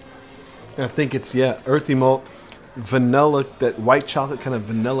 I think it's earthy malt, vanilla, that white chocolate kind of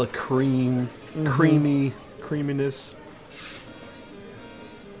vanilla creaminess.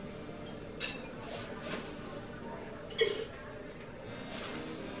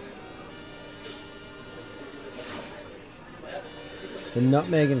 The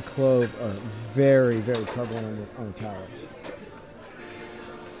nutmeg and clove are very, very prevalent on the palate.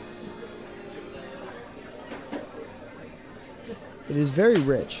 It is very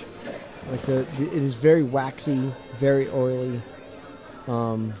rich. Like it is very waxy, very oily.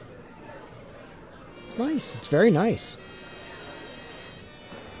 It's nice. It's very nice.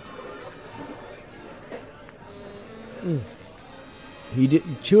 You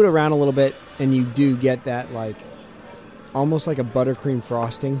chew it around a little bit, and you do get that like almost like a buttercream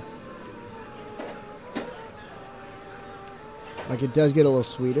frosting. Like it does get a little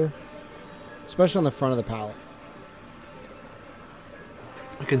sweeter, especially on the front of the palate.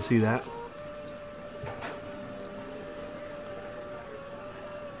 I can see that.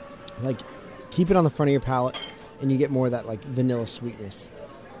 Like, keep it on the front of your palate, and you get more of that like vanilla sweetness.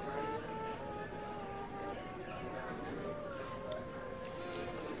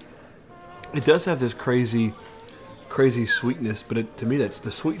 It does have this crazy sweetness, but to me, that's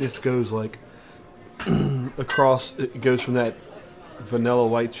the sweetness goes like across. It goes from that vanilla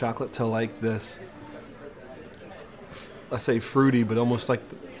white chocolate to like this. I say fruity, but almost like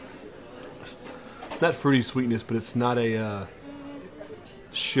not fruity sweetness, but it's not a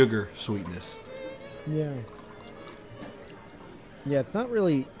sugar sweetness. Yeah. Yeah, it's not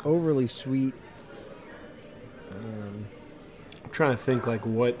really overly sweet. I'm trying to think like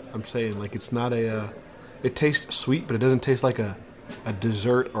what I'm saying. Like it's not it tastes sweet, but it doesn't taste like a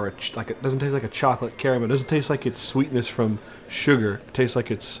dessert or it doesn't taste like a chocolate caramel. It doesn't taste like it's sweetness from sugar. It tastes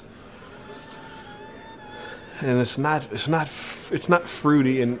like it's not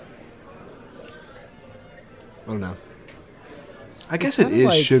fruity, and I don't know. I guess it is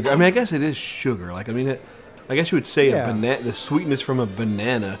like sugar. I mean, I guess it is sugar. Like, I mean, I guess you would say the sweetness from a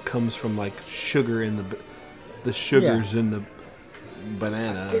banana comes from like sugar in the sugars in the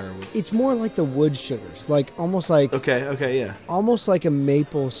banana. It's more like the wood sugars, like almost like almost like a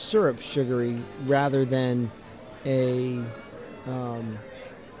maple syrup sugary rather than a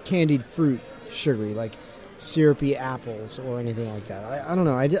candied fruit sugary, like syrupy apples or anything like that. I don't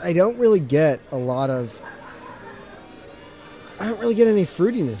know. I don't really get a lot of. I don't really get any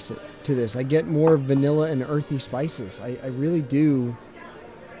fruitiness to this. I get more vanilla and earthy spices. I really do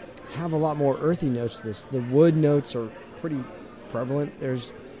have a lot more earthy notes to this. The wood notes are pretty prevalent.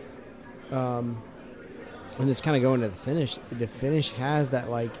 There's, and it's kind of going to the finish. The finish has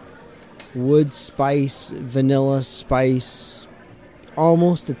that like wood spice, vanilla spice,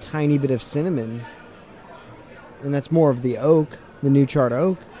 almost a tiny bit of cinnamon. And that's more of the oak, the new charred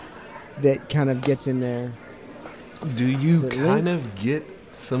oak, that kind of gets in there. Do you kind of get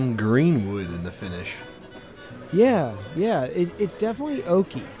some green wood in the finish? Yeah. It's definitely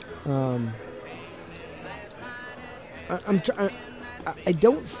oaky. I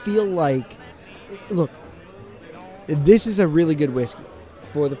don't feel like... Look, this is a really good whiskey.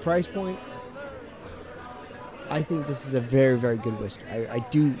 For the price point, I think this is a very, very good whiskey. I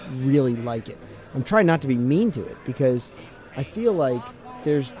do really like it. I'm trying not to be mean to it because I feel like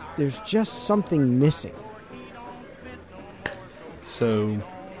there's just something missing. So,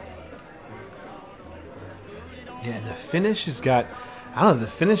 yeah, the finish has got, I don't know,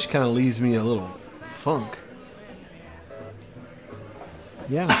 the finish kind of leaves me a little funk.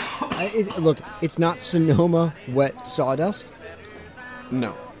 Yeah. Look, it's not Sonoma wet sawdust.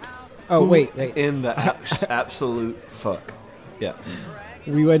 No. Oh, wait. In the absolute fuck. Yeah.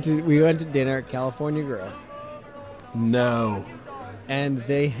 We went to dinner at California Grill. No. And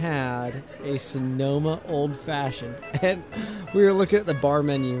they had a Sonoma Old Fashioned. And we were looking at the bar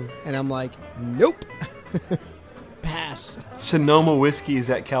menu, and I'm like, nope. Pass. Sonoma whiskey is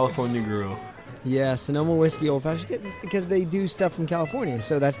at California Grill. Yeah, Sonoma Whiskey Old Fashioned, because they do stuff from California.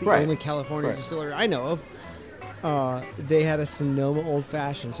 So that's the only California distillery I know of. They had a Sonoma Old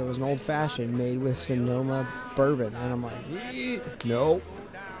Fashioned. So it was an Old Fashioned made with Sonoma bourbon. And I'm like, nope.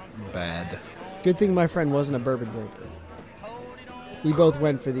 Bad. Good thing my friend wasn't a bourbon drinker. We both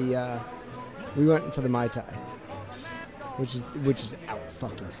went for the Mai Tai, which is out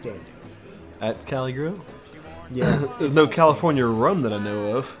fucking standing. At Cali Grill? Yeah. There's no California rum that I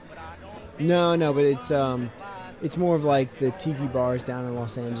know of. No, but it's more of like the tiki bars down in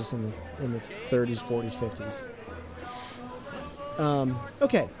Los Angeles in the 30s, 40s, 50s.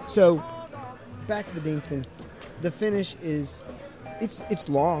 Okay, so back to the Deanston. The finish is, it's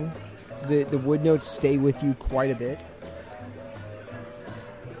long. The wood notes stay with you quite a bit.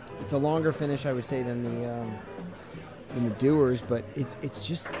 It's a longer finish, I would say, than the Dewar's, but it's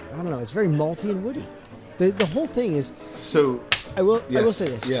just, I don't know. It's very malty and woody. The whole thing is. So I will say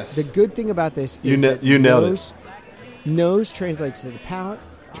this. Yes. The good thing about this is you nailed it. Nose translates to the palate,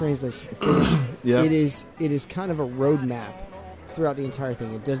 translates to the finish. Yeah. It is kind of a roadmap throughout the entire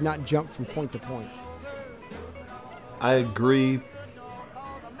thing. It does not jump from point to point. I agree.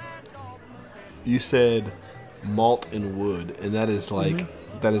 You said malt and wood, and that is like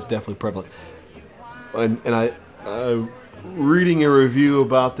that is definitely prevalent. And I reading a review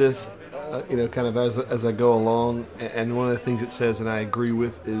about this, kind of as I go along, and one of the things it says, and I agree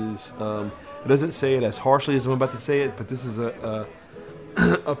with, is it doesn't say it as harshly as I'm about to say it, but this is a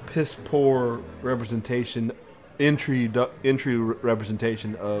piss poor representation, entry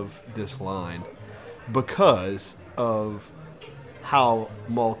representation of this line, because of how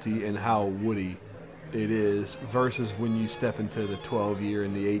malty and how woody it is versus when you step into the 12-year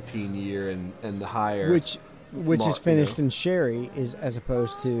and the 18-year and the higher, which is finished in sherry, is as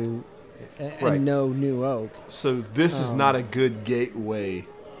opposed to no new oak. So this is not a good gateway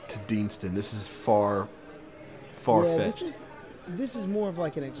to Deanston. This is far fetched. This is more of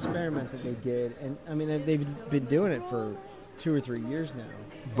like an experiment that they did, and I mean they've been doing it for 2 or 3 years now.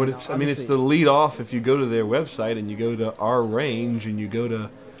 But it's the lead off. If you go to their website and you go to our range and you go to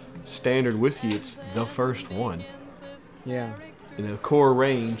standard whiskey, it's the first one. Yeah. Core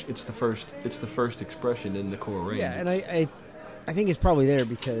range, it's the first expression in the core range. Yeah, and I think it's probably there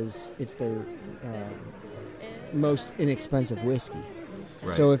because it's their most inexpensive whiskey.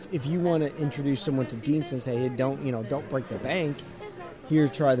 Right. So if you want to introduce someone to Deanston and say, hey, don't break the bank, here,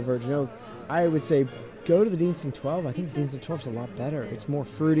 try the Virgin Oak, I would say go to the Deanston 12. I think Deanston 12 is a lot better. It's more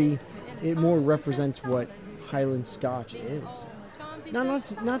fruity. It more represents what Highland Scotch is. Now,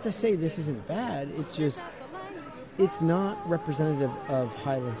 not to say this isn't bad. It's just it's not representative of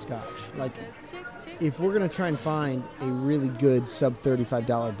Highland Scotch. Like, if we're going to try and find a really good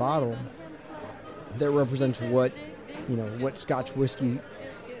sub-$35 bottle that represents what Scotch whiskey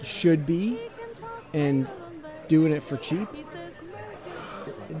should be and doing it for cheap,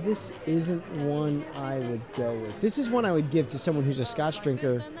 this isn't one I would go with. This is one I would give to someone who's a Scotch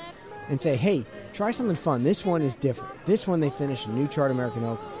drinker and say, hey, try something fun. This one is different. This one they finish a New Chart American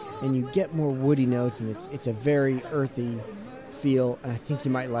Oak, and you get more woody notes, and it's a very earthy feel, and I think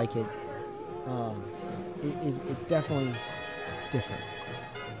you might like it. It's definitely different.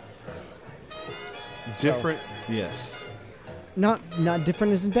 Different, yes. Not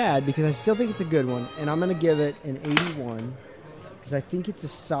different isn't bad, because I still think it's a good one, and I'm going to give it an 81 because I think it's a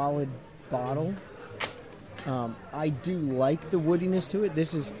solid bottle. I do like the woodiness to it.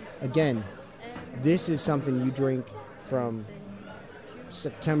 This is something you drink from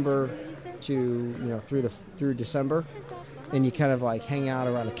September to through December, and you kind of like hang out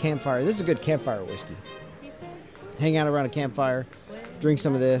around a campfire. This is a good campfire whiskey. Hang out around a campfire, drink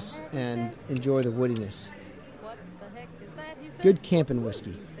some of this, and enjoy the woodiness. Good camping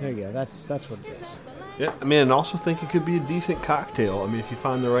whiskey. There you go. That's what it is. Yeah, I mean, and also think it could be a decent cocktail. I mean, if you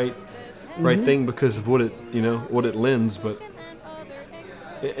find the right thing because of what it lends. But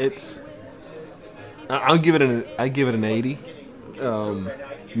I give it an 80.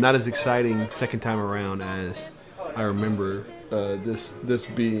 Not as exciting second time around as I remember this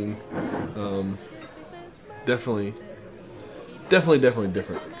being. Definitely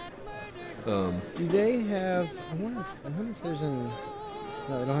different. Do they have? I wonder if there's any.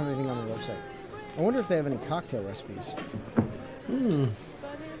 No, they don't have anything on their website. I wonder if they have any cocktail recipes.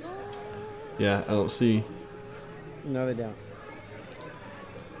 Yeah, I don't see. No, they don't.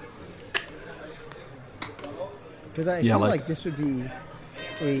 Because I feel like this would be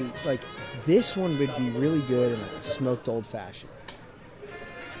this one would be really good in like a smoked old fashioned.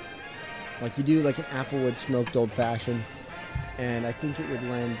 Like you do like an Applewood smoked old fashioned, and I think it would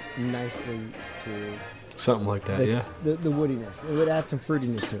lend nicely to something like that. The woodiness. It would add some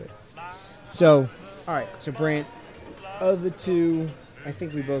fruitiness to it. So, all right. So Brant, of the two, I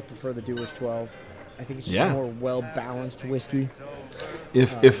think we both prefer the Dewar's 12. I think it's just a more well balanced whiskey.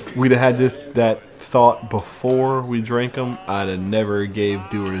 If we'd have had that thought before we drank them, I'd have never gave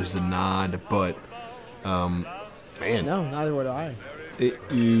Dewar's the nod. But man, no, neither would I.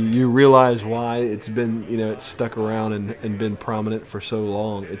 You realize why it's been it's stuck around and been prominent for so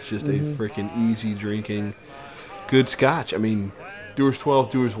long. It's just a freaking easy drinking, good Scotch. I mean, Dewar's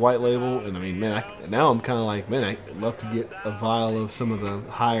 12, Dewar's White Label, and I mean, man, now I'm kind of like, man, I'd love to get a vial of some of the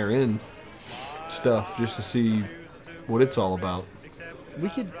higher end stuff just to see what it's all about. We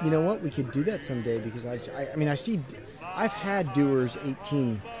could, you know what? We could do that someday because I've had Dewar's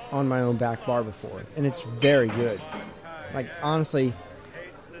 18 on my own back bar before, and it's very good. Like, honestly,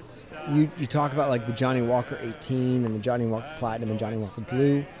 you talk about like the Johnnie Walker 18 and the Johnnie Walker Platinum and Johnnie Walker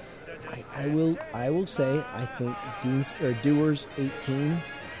Blue. I will say I think Dewar's 18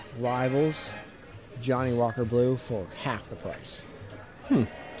 rivals Johnnie Walker Blue for half the price.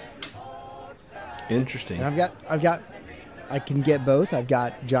 Interesting. And I can get both. I've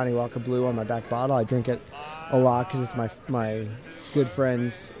got Johnnie Walker Blue on my back bottle. I drink it a lot because it's my good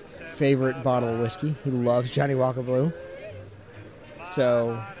friend's favorite bottle of whiskey. He loves Johnnie Walker Blue.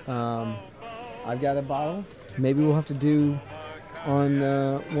 So I've got a bottle. Maybe we'll have to do on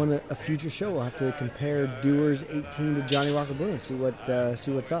a future show. We'll have to compare Dewar's 18 to Johnnie Walker Blue and see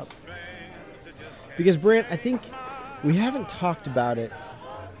what's up. Because Brant, I think we haven't talked about it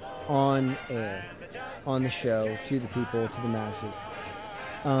on air, on the show, to the people, to the masses.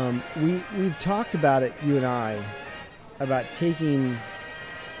 We've talked about it, you and I, about taking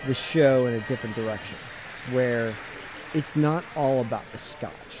the show in a different direction, where it's not all about the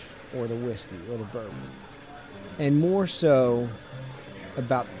scotch or the whiskey or the bourbon, and more so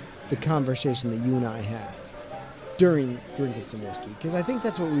about the conversation that you and I have during drinking some whiskey. Because I think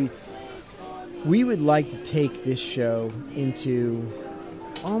that's what we would like to take this show into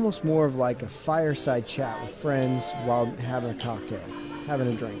almost more of like a fireside chat with friends while having a cocktail, having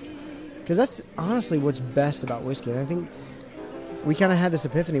a drink. Because that's honestly what's best about whiskey. And I think we kind of had this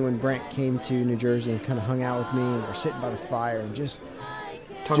epiphany when Brant came to New Jersey and kind of hung out with me, and we're sitting by the fire and just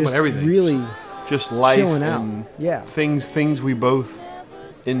talking about everything. Really just life chilling and out. things we both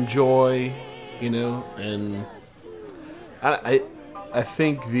enjoy, you know. And I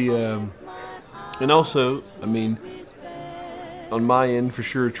think the and also, I mean, on my end, for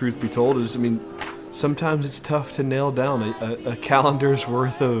sure, truth be told, is, I mean, sometimes it's tough to nail down a calendar's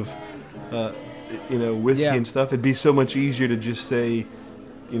worth of, whiskey and stuff. It'd be so much easier to just say,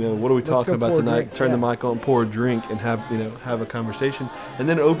 you know, what are we talking about tonight? Turn the mic on, pour a drink, and have a conversation. And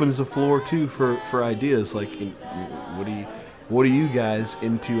then it opens the floor, too, for ideas. Like, what are you guys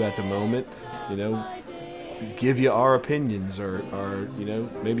into at the moment? You know, give you our opinions, or you know,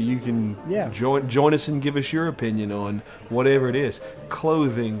 maybe you can join us and give us your opinion on whatever it is: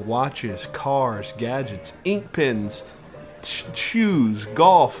 clothing, watches, cars, gadgets, ink pens, shoes,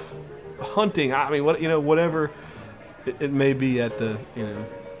 golf, hunting. I mean, whatever it may be at the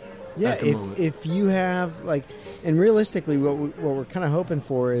at the moment. If you have and realistically, what we're kind of hoping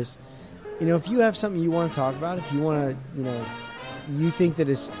for is, if you have something you want to talk about, if you want to, you think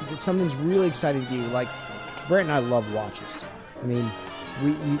that something's really exciting to you, like Brent and I love watches. I mean,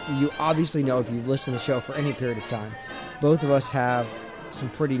 you obviously know, if you've listened to the show for any period of time, both of us have some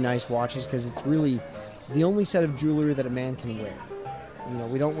pretty nice watches because it's really the only set of jewelry that a man can wear.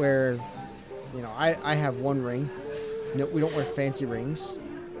 We don't wear, I have one ring. No, we don't wear fancy rings.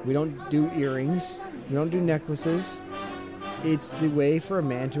 We don't do earrings. We don't do necklaces. It's the way for a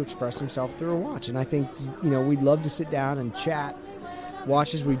man to express himself through a watch. And I think, we'd love to sit down and chat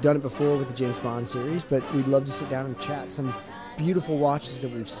watches. We've done it before with the James Bond series, but we'd love to sit down and chat some beautiful watches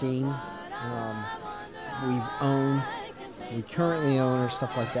that we've seen, we've owned, we currently own, or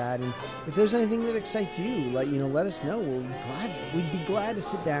stuff like that. And if there's anything that excites you, let us know. We'd be glad to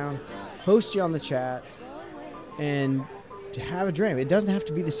sit down, host you on the chat, and to have a dram. It doesn't have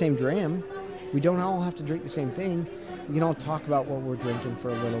to be the same dram. We don't all have to drink the same thing. We can all talk about what we're drinking for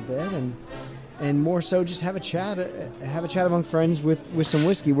a little bit, and more so just have a chat among friends with some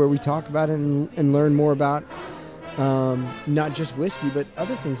whiskey, where we talk about it and learn more about not just whiskey but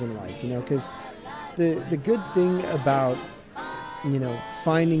other things in life. Because the good thing about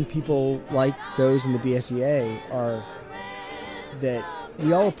finding people like those in the BSEA are that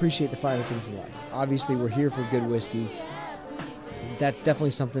we all appreciate the finer things in life. Obviously, we're here for good whiskey. That's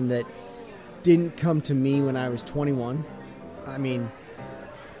definitely something that didn't come to me when I was 21. I mean,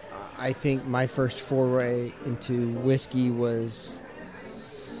 I think my first foray into whiskey was,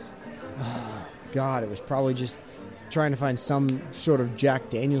 it was probably just trying to find some sort of Jack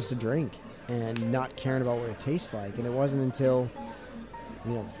Daniels to drink and not caring about what it tastes like. And it wasn't until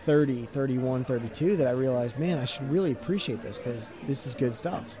 30, 31, 32 that I realized, man, I should really appreciate this, because this is good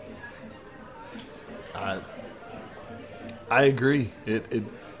stuff. I agree. It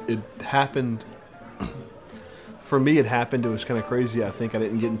happened. For me, it happened. It was kind of crazy. I think I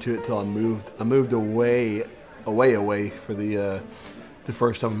didn't get into it till I moved. I moved away for the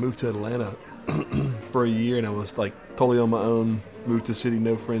first time. I moved to Atlanta for a year, and I was totally on my own. Moved to the city,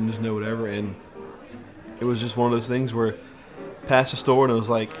 no friends, no whatever, and it was just one of those things where passed the store and I was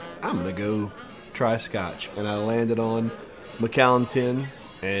like, I'm gonna go try scotch, and I landed on Macallan tin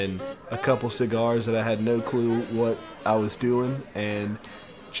and a couple cigars that I had no clue what I was doing, and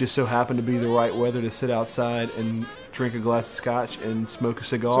just so happened to be the right weather to sit outside and drink a glass of scotch and smoke a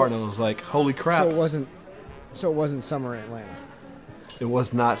cigar, and I was like, holy crap. So it wasn't summer in Atlanta. It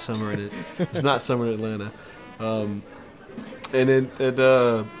was not summer in it. It's not summer in Atlanta.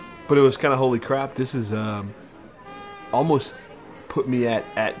 But it was kind of holy crap. This is almost put me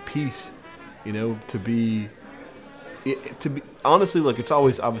at peace, to be honestly. Look, it's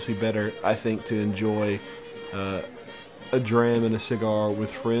always obviously better, I think, to enjoy a dram and a cigar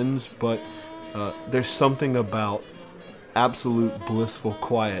with friends, but there's something about absolute blissful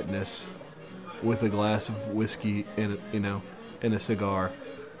quietness with a glass of whiskey and a cigar.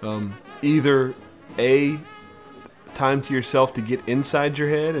 Either a time to yourself to get inside your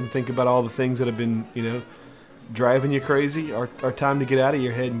head and think about all the things that have been driving you crazy, or time to get out of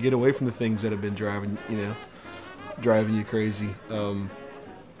your head and get away from the things that have been driving you crazy.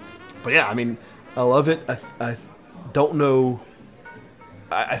 But yeah, I mean, I love it. I don't know.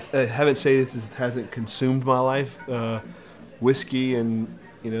 I haven't said hasn't consumed my life, whiskey and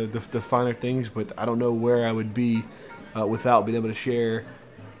the finer things, but I don't know where I would be without being able to share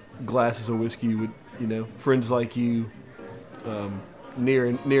glasses of whiskey with friends like you, near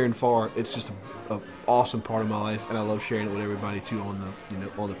and far. It's just a awesome part of my life, and I love sharing it with everybody too on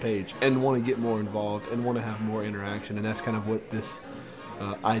the page, and want to get more involved and want to have more interaction, and that's kind of what this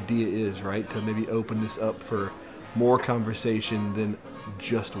idea is, right? To maybe open this up for more conversation than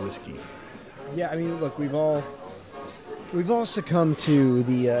just whiskey. Yeah, I mean, look, we've all succumbed to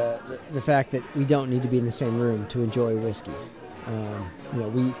the fact that we don't need to be in the same room to enjoy whiskey.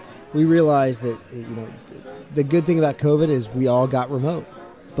 We realize that the good thing about COVID is we all got remote,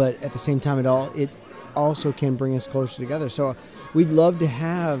 but at the same time, it also can bring us closer together. So we'd love to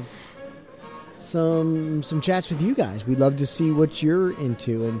have some chats with you guys. We'd love to see what you're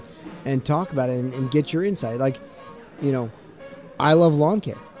into and talk about it and get your insight. Like, I love lawn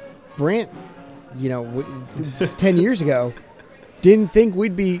care. Brant, 10 years ago, didn't think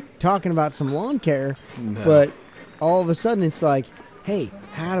we'd be talking about some lawn care, but all of a sudden it's like, hey,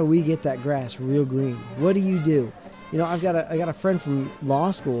 how do we get that grass real green? What do you do? I got a friend from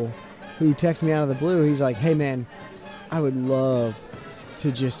law school who texted me out of the blue. He's like, hey man, I would love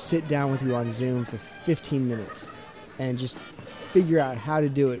to just sit down with you on Zoom for 15 minutes and just figure out how to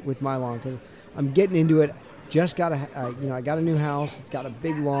do it with my lawn, because I'm getting into it. Just got I got a new house. It's got a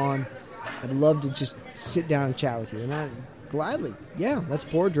big lawn. I'd love to just sit down and chat with you. And I gladly, yeah, let's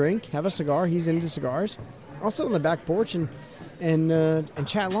pour a drink, have a cigar. He's into cigars. I'll sit on the back porch and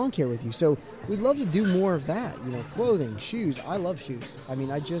chat lawn care with you. So we'd love to do more of that. Clothing, shoes. I love shoes. I mean,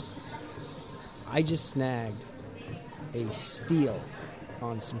 I just snagged a steal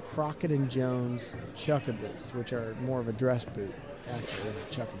on some Crockett & Jones Chukka boots, which are more of a dress boot, actually, than a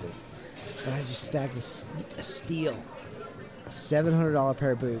Chukka boot. But I just snagged a steal. $700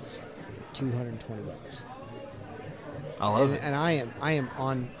 pair of boots for $220. I love it. And I am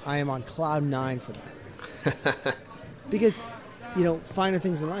on cloud 9 for that. Because, finer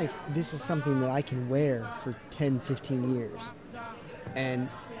things in life, this is something that I can wear for 10, 15 years. And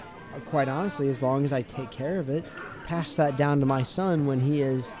quite honestly, as long as I take care of it, pass that down to my son when he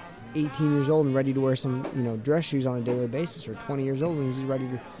is 18 years old and ready to wear some, dress shoes on a daily basis, or 20 years old when he's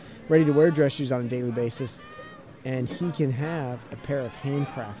ready to wear dress shoes on a daily basis, and he can have a pair of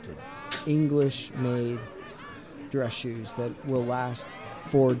handcrafted, English-made dress shoes that will last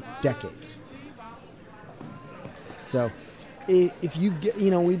for decades. So, if you get,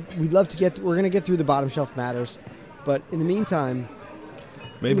 we'd love to we're going to get through the bottom shelf matters, but in the meantime,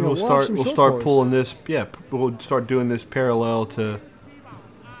 maybe we'll start pulling this. Yeah, we'll start doing this parallel to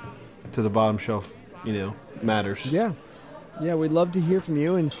the bottom shelf, matters. Yeah. Yeah, we'd love to hear from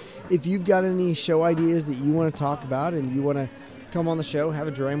you. And if you've got any show ideas that you want to talk about and you want to come on the show, have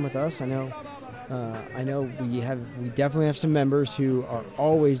a dram with us. I know we definitely have some members who are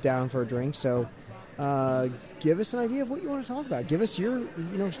always down for a drink. So give us an idea of what you want to talk about. Give us your,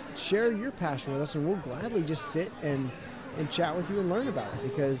 share your passion with us, and we'll gladly just sit and chat with you and learn about it.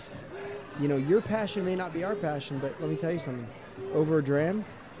 Because, your passion may not be our passion, but let me tell you something. Over a dram,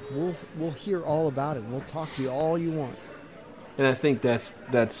 we'll hear all about it. We'll talk to you all you want. And I think that's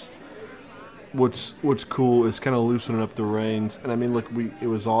what's cool is kind of loosening up the reins. And I mean, look, it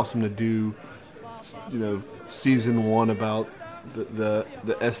was awesome to do, season 1 about the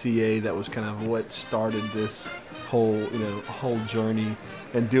SEA. That was kind of what started this whole journey,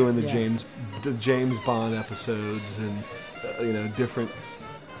 and doing the James Bond episodes and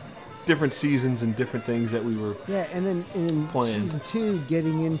different seasons and different things that we were and then playing. Season 2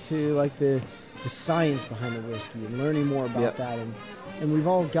 getting into like the the science behind the whiskey and learning more about that. And we've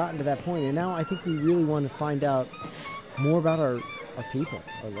all gotten to that point. And now I think we really want to find out more about our people,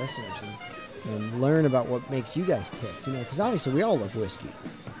 our listeners, and learn about what makes you guys tick. You know, because obviously we all love whiskey.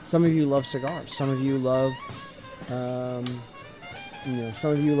 Some of you love cigars. Some of you love, some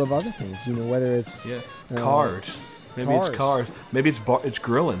of you love other things. You know, whether it's cars. Maybe it's cars. Maybe it's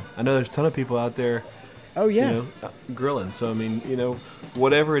grilling. I know there's a ton of people out there. Oh yeah, grilling. So I mean,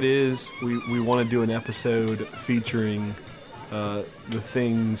 whatever it is, we want to do an episode featuring the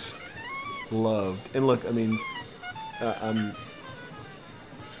things loved. And look, I mean, I'm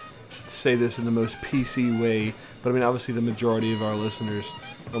say this in the most PC way, but I mean, obviously the majority of our listeners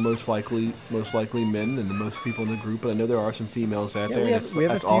are most likely men, and the most people in the group. But I know there are some females out there. We have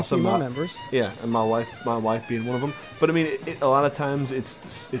a few awesome. female members. Yeah, and my wife being one of them. But I mean, a lot of times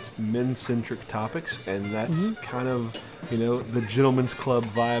it's men-centric topics, and that's kind of the gentleman's club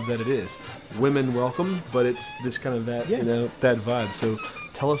vibe that it is. Women welcome, but it's just kind of that that vibe. So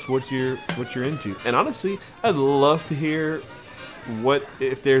tell us what you're into. And honestly, I'd love to hear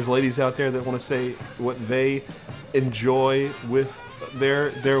if there's ladies out there that want to say what they enjoy with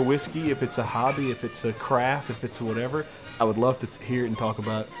their whiskey, if it's a hobby, if it's a craft, if it's whatever. I would love to hear it and talk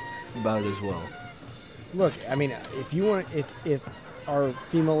about it as well. Look, I mean, if you want, if our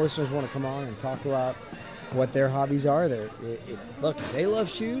female listeners want to come on and talk about what their hobbies are, look, if they love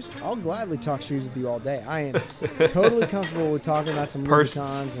shoes, I'll gladly talk shoes with you all day. I am totally comfortable with talking about some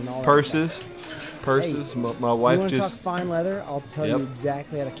Louboutins and all that stuff. Purses. Hey, my wife you want to just talk fine leather? I'll tell you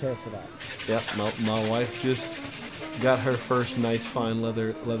exactly how to care for that. Yep, my wife just got her first nice fine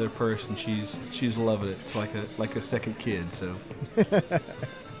leather purse, and she's loving it. It's like a second kid. So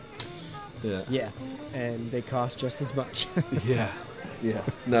yeah, and they cost just as much. yeah.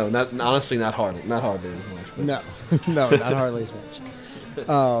 No, honestly, not hardly as much. But. No, not hardly as much.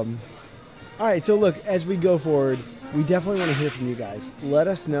 All right, so look, as we go forward, we definitely want to hear from you guys. Let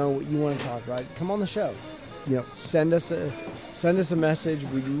us know what you want to talk about. Come on the show. Send us a message.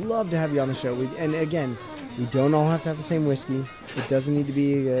 We'd love to have you on the show. And again, we don't all have to have the same whiskey. It doesn't need to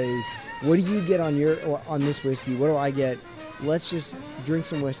be what do you get on this whiskey? What do I get? Let's just drink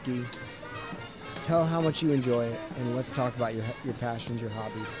some whiskey. Tell how much you enjoy it, and let's talk about your passions, your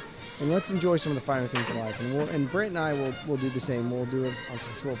hobbies, and let's enjoy some of the finer things in life. And Brent and I will do the same. We'll do it on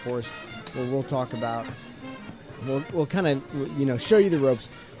some short pours where we'll talk about. We'll kind of show you the ropes.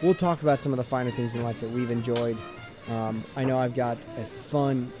 We'll talk about some of the finer things in life that we've enjoyed. I know I've got a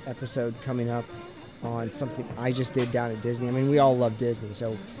fun episode coming up on something I just did down at Disney. I mean, we all love Disney,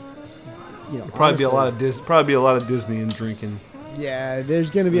 so probably be a lot of Disney and drinking. Yeah,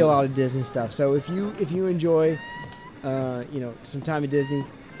 there's going to be a lot of Disney stuff. So if you enjoy, some time at Disney,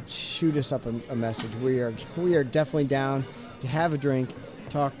 shoot us up a message. We are definitely down to have a drink,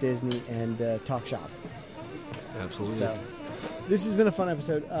 talk Disney, and talk shop. Absolutely. So this has been a fun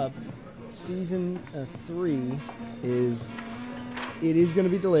episode. Season 3 is going to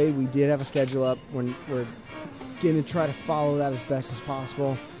be delayed. We did have a schedule up. We're going to try to follow that as best as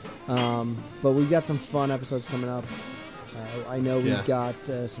possible. But we've got some fun episodes coming up. I know we've got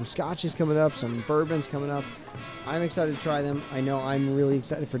some scotches coming up, some bourbons coming up. I'm excited to try them. I know I'm really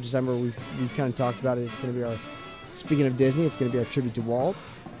excited for December. We've kind of talked about it. It's going to be speaking of Disney, it's going to be our tribute to Walt.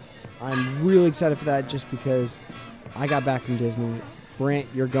 I'm really excited for that just because I got back from Disney. Brant,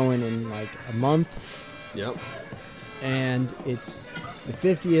 you're going in like a month. Yep. And it's the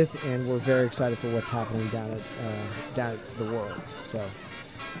 50th, and we're very excited for what's happening down at the world. So,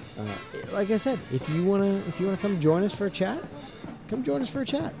 like I said, if you wanna come join us for a chat, come join us for a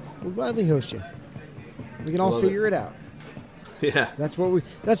chat. We'll gladly host you. We can all figure it out. Yeah. That's what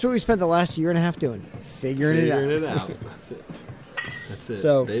we spent the last year and a half doing. Figuring it out. That's it.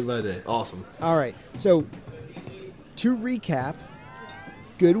 So, day by day. Awesome. All right. So, to recap,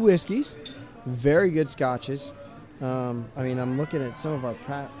 good whiskeys, very good scotches. I'm looking at some of our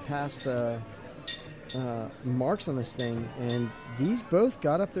past marks on this thing, and these both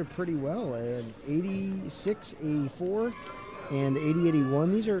got up there pretty well. 86, 84, and 80,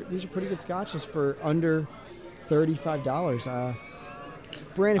 81. These are pretty good scotches for under $35.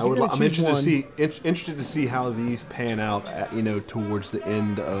 Brand, if you're going to choose one, interested to see how these pan out. Towards the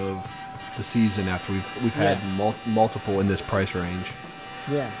end of the season after we've had multiple in this price range.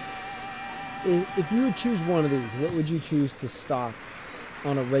 Yeah. If you would choose one of these, what would you choose to stock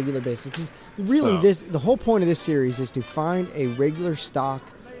on a regular basis? Because really, the whole point of this series is to find a regular stock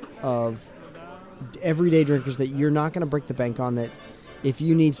of everyday drinkers that you're not going to break the bank on. That if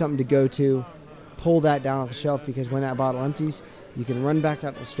you need something to go to, pull that down off the shelf, because when that bottle empties, you can run back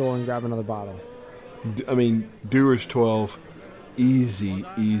out to the store and grab another bottle. Dewar's 12 easy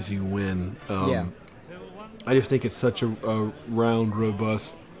win. Yeah. I just think it's such a round,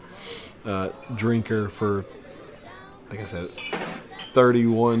 robust drinker for, like I said,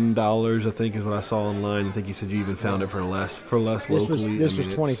 $31. I think is what I saw online. I think you said you even found it for less locally. This was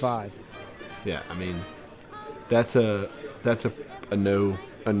 $25. Yeah, I mean, that's a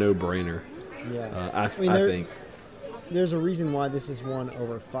no-brainer. Yeah, I think there's a reason why this has won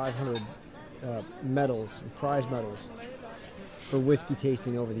over 500 medals, prize medals for whiskey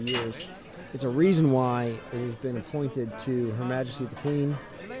tasting over the years. It's a reason why it has been appointed to Her Majesty the Queen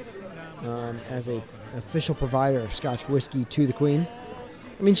as a official provider of Scotch whiskey to the Queen.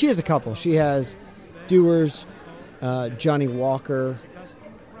 I mean, she has a couple. She has Dewar's, Johnny Walker.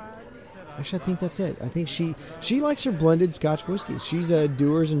 Actually, I think that's it. I think she likes her blended Scotch whiskeys. She's a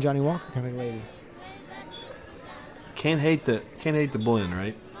Dewar's and Johnny Walker kind of lady. can't hate the blend,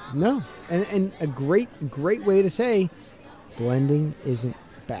 right? No, and a great way to say blending isn't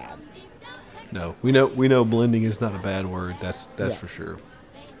bad. No, we know blending is not a bad word. That's for sure.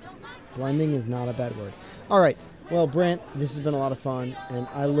 Blending is not a bad word. All right. Well, Brant, this has been a lot of fun, and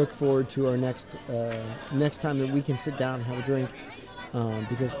I look forward to our next time that we can sit down and have a drink,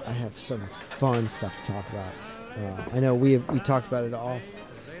 because I have some fun stuff to talk about. I know we talked about it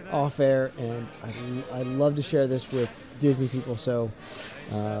off air, and I'd love to share this with Disney people. So,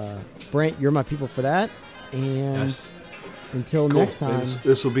 Brant, you're my people for that. And Yes. until Cool. next time,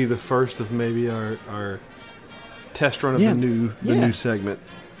 This will be the first of maybe our test run of Yeah. the new segment.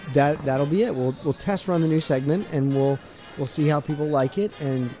 that'll be it. We'll test run the new segment, and we'll see how people like it,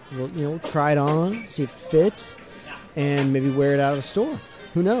 and we'll try it on, see if it fits, and maybe wear it out of the store.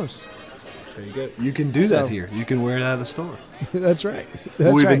 Who knows? There you go. You can do that here. You can wear it out of the store. That's right.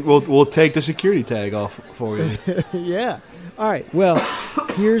 That's right. We'll take the security tag off for you. Yeah. All right. Well,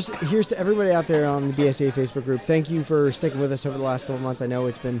 here's to everybody out there on the BSA Facebook group. Thank you for sticking with us over the last couple of months. I know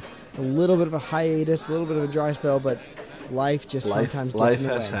it's been a little bit of a hiatus, a little bit of a dry spell, but life just sometimes gets in the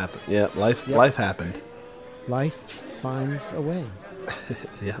way. Life has happened. Yeah, life happened. Life finds a way.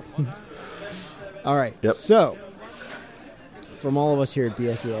 Yeah. All right. Yep. So, from all of us here at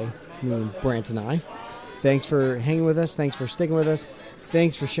BSEA, meaning Brant and I, thanks for hanging with us. Thanks for sticking with us.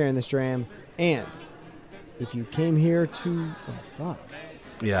 Thanks for sharing this dram. And if you came here to... Oh, fuck.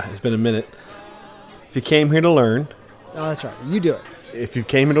 Yeah, it's been a minute. If you came here to learn, Oh, that's right. You do it. if you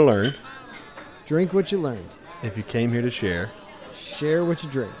came here to learn, Drink what you learned. if you came here to share, Share what you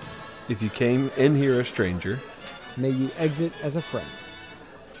drink. if you came in here a stranger, May you exit as a friend.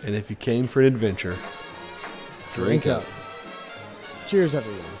 and if you came for an adventure, drink up. Cheers,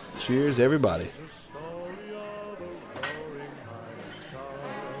 everyone. Cheers, everybody.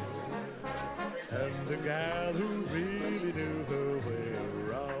 And the gal who really knew her way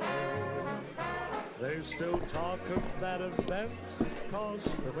around. They still talk of that event, 'cause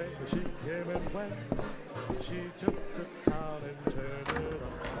the way she came and went, she took the town and turned it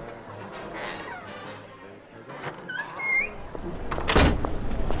on.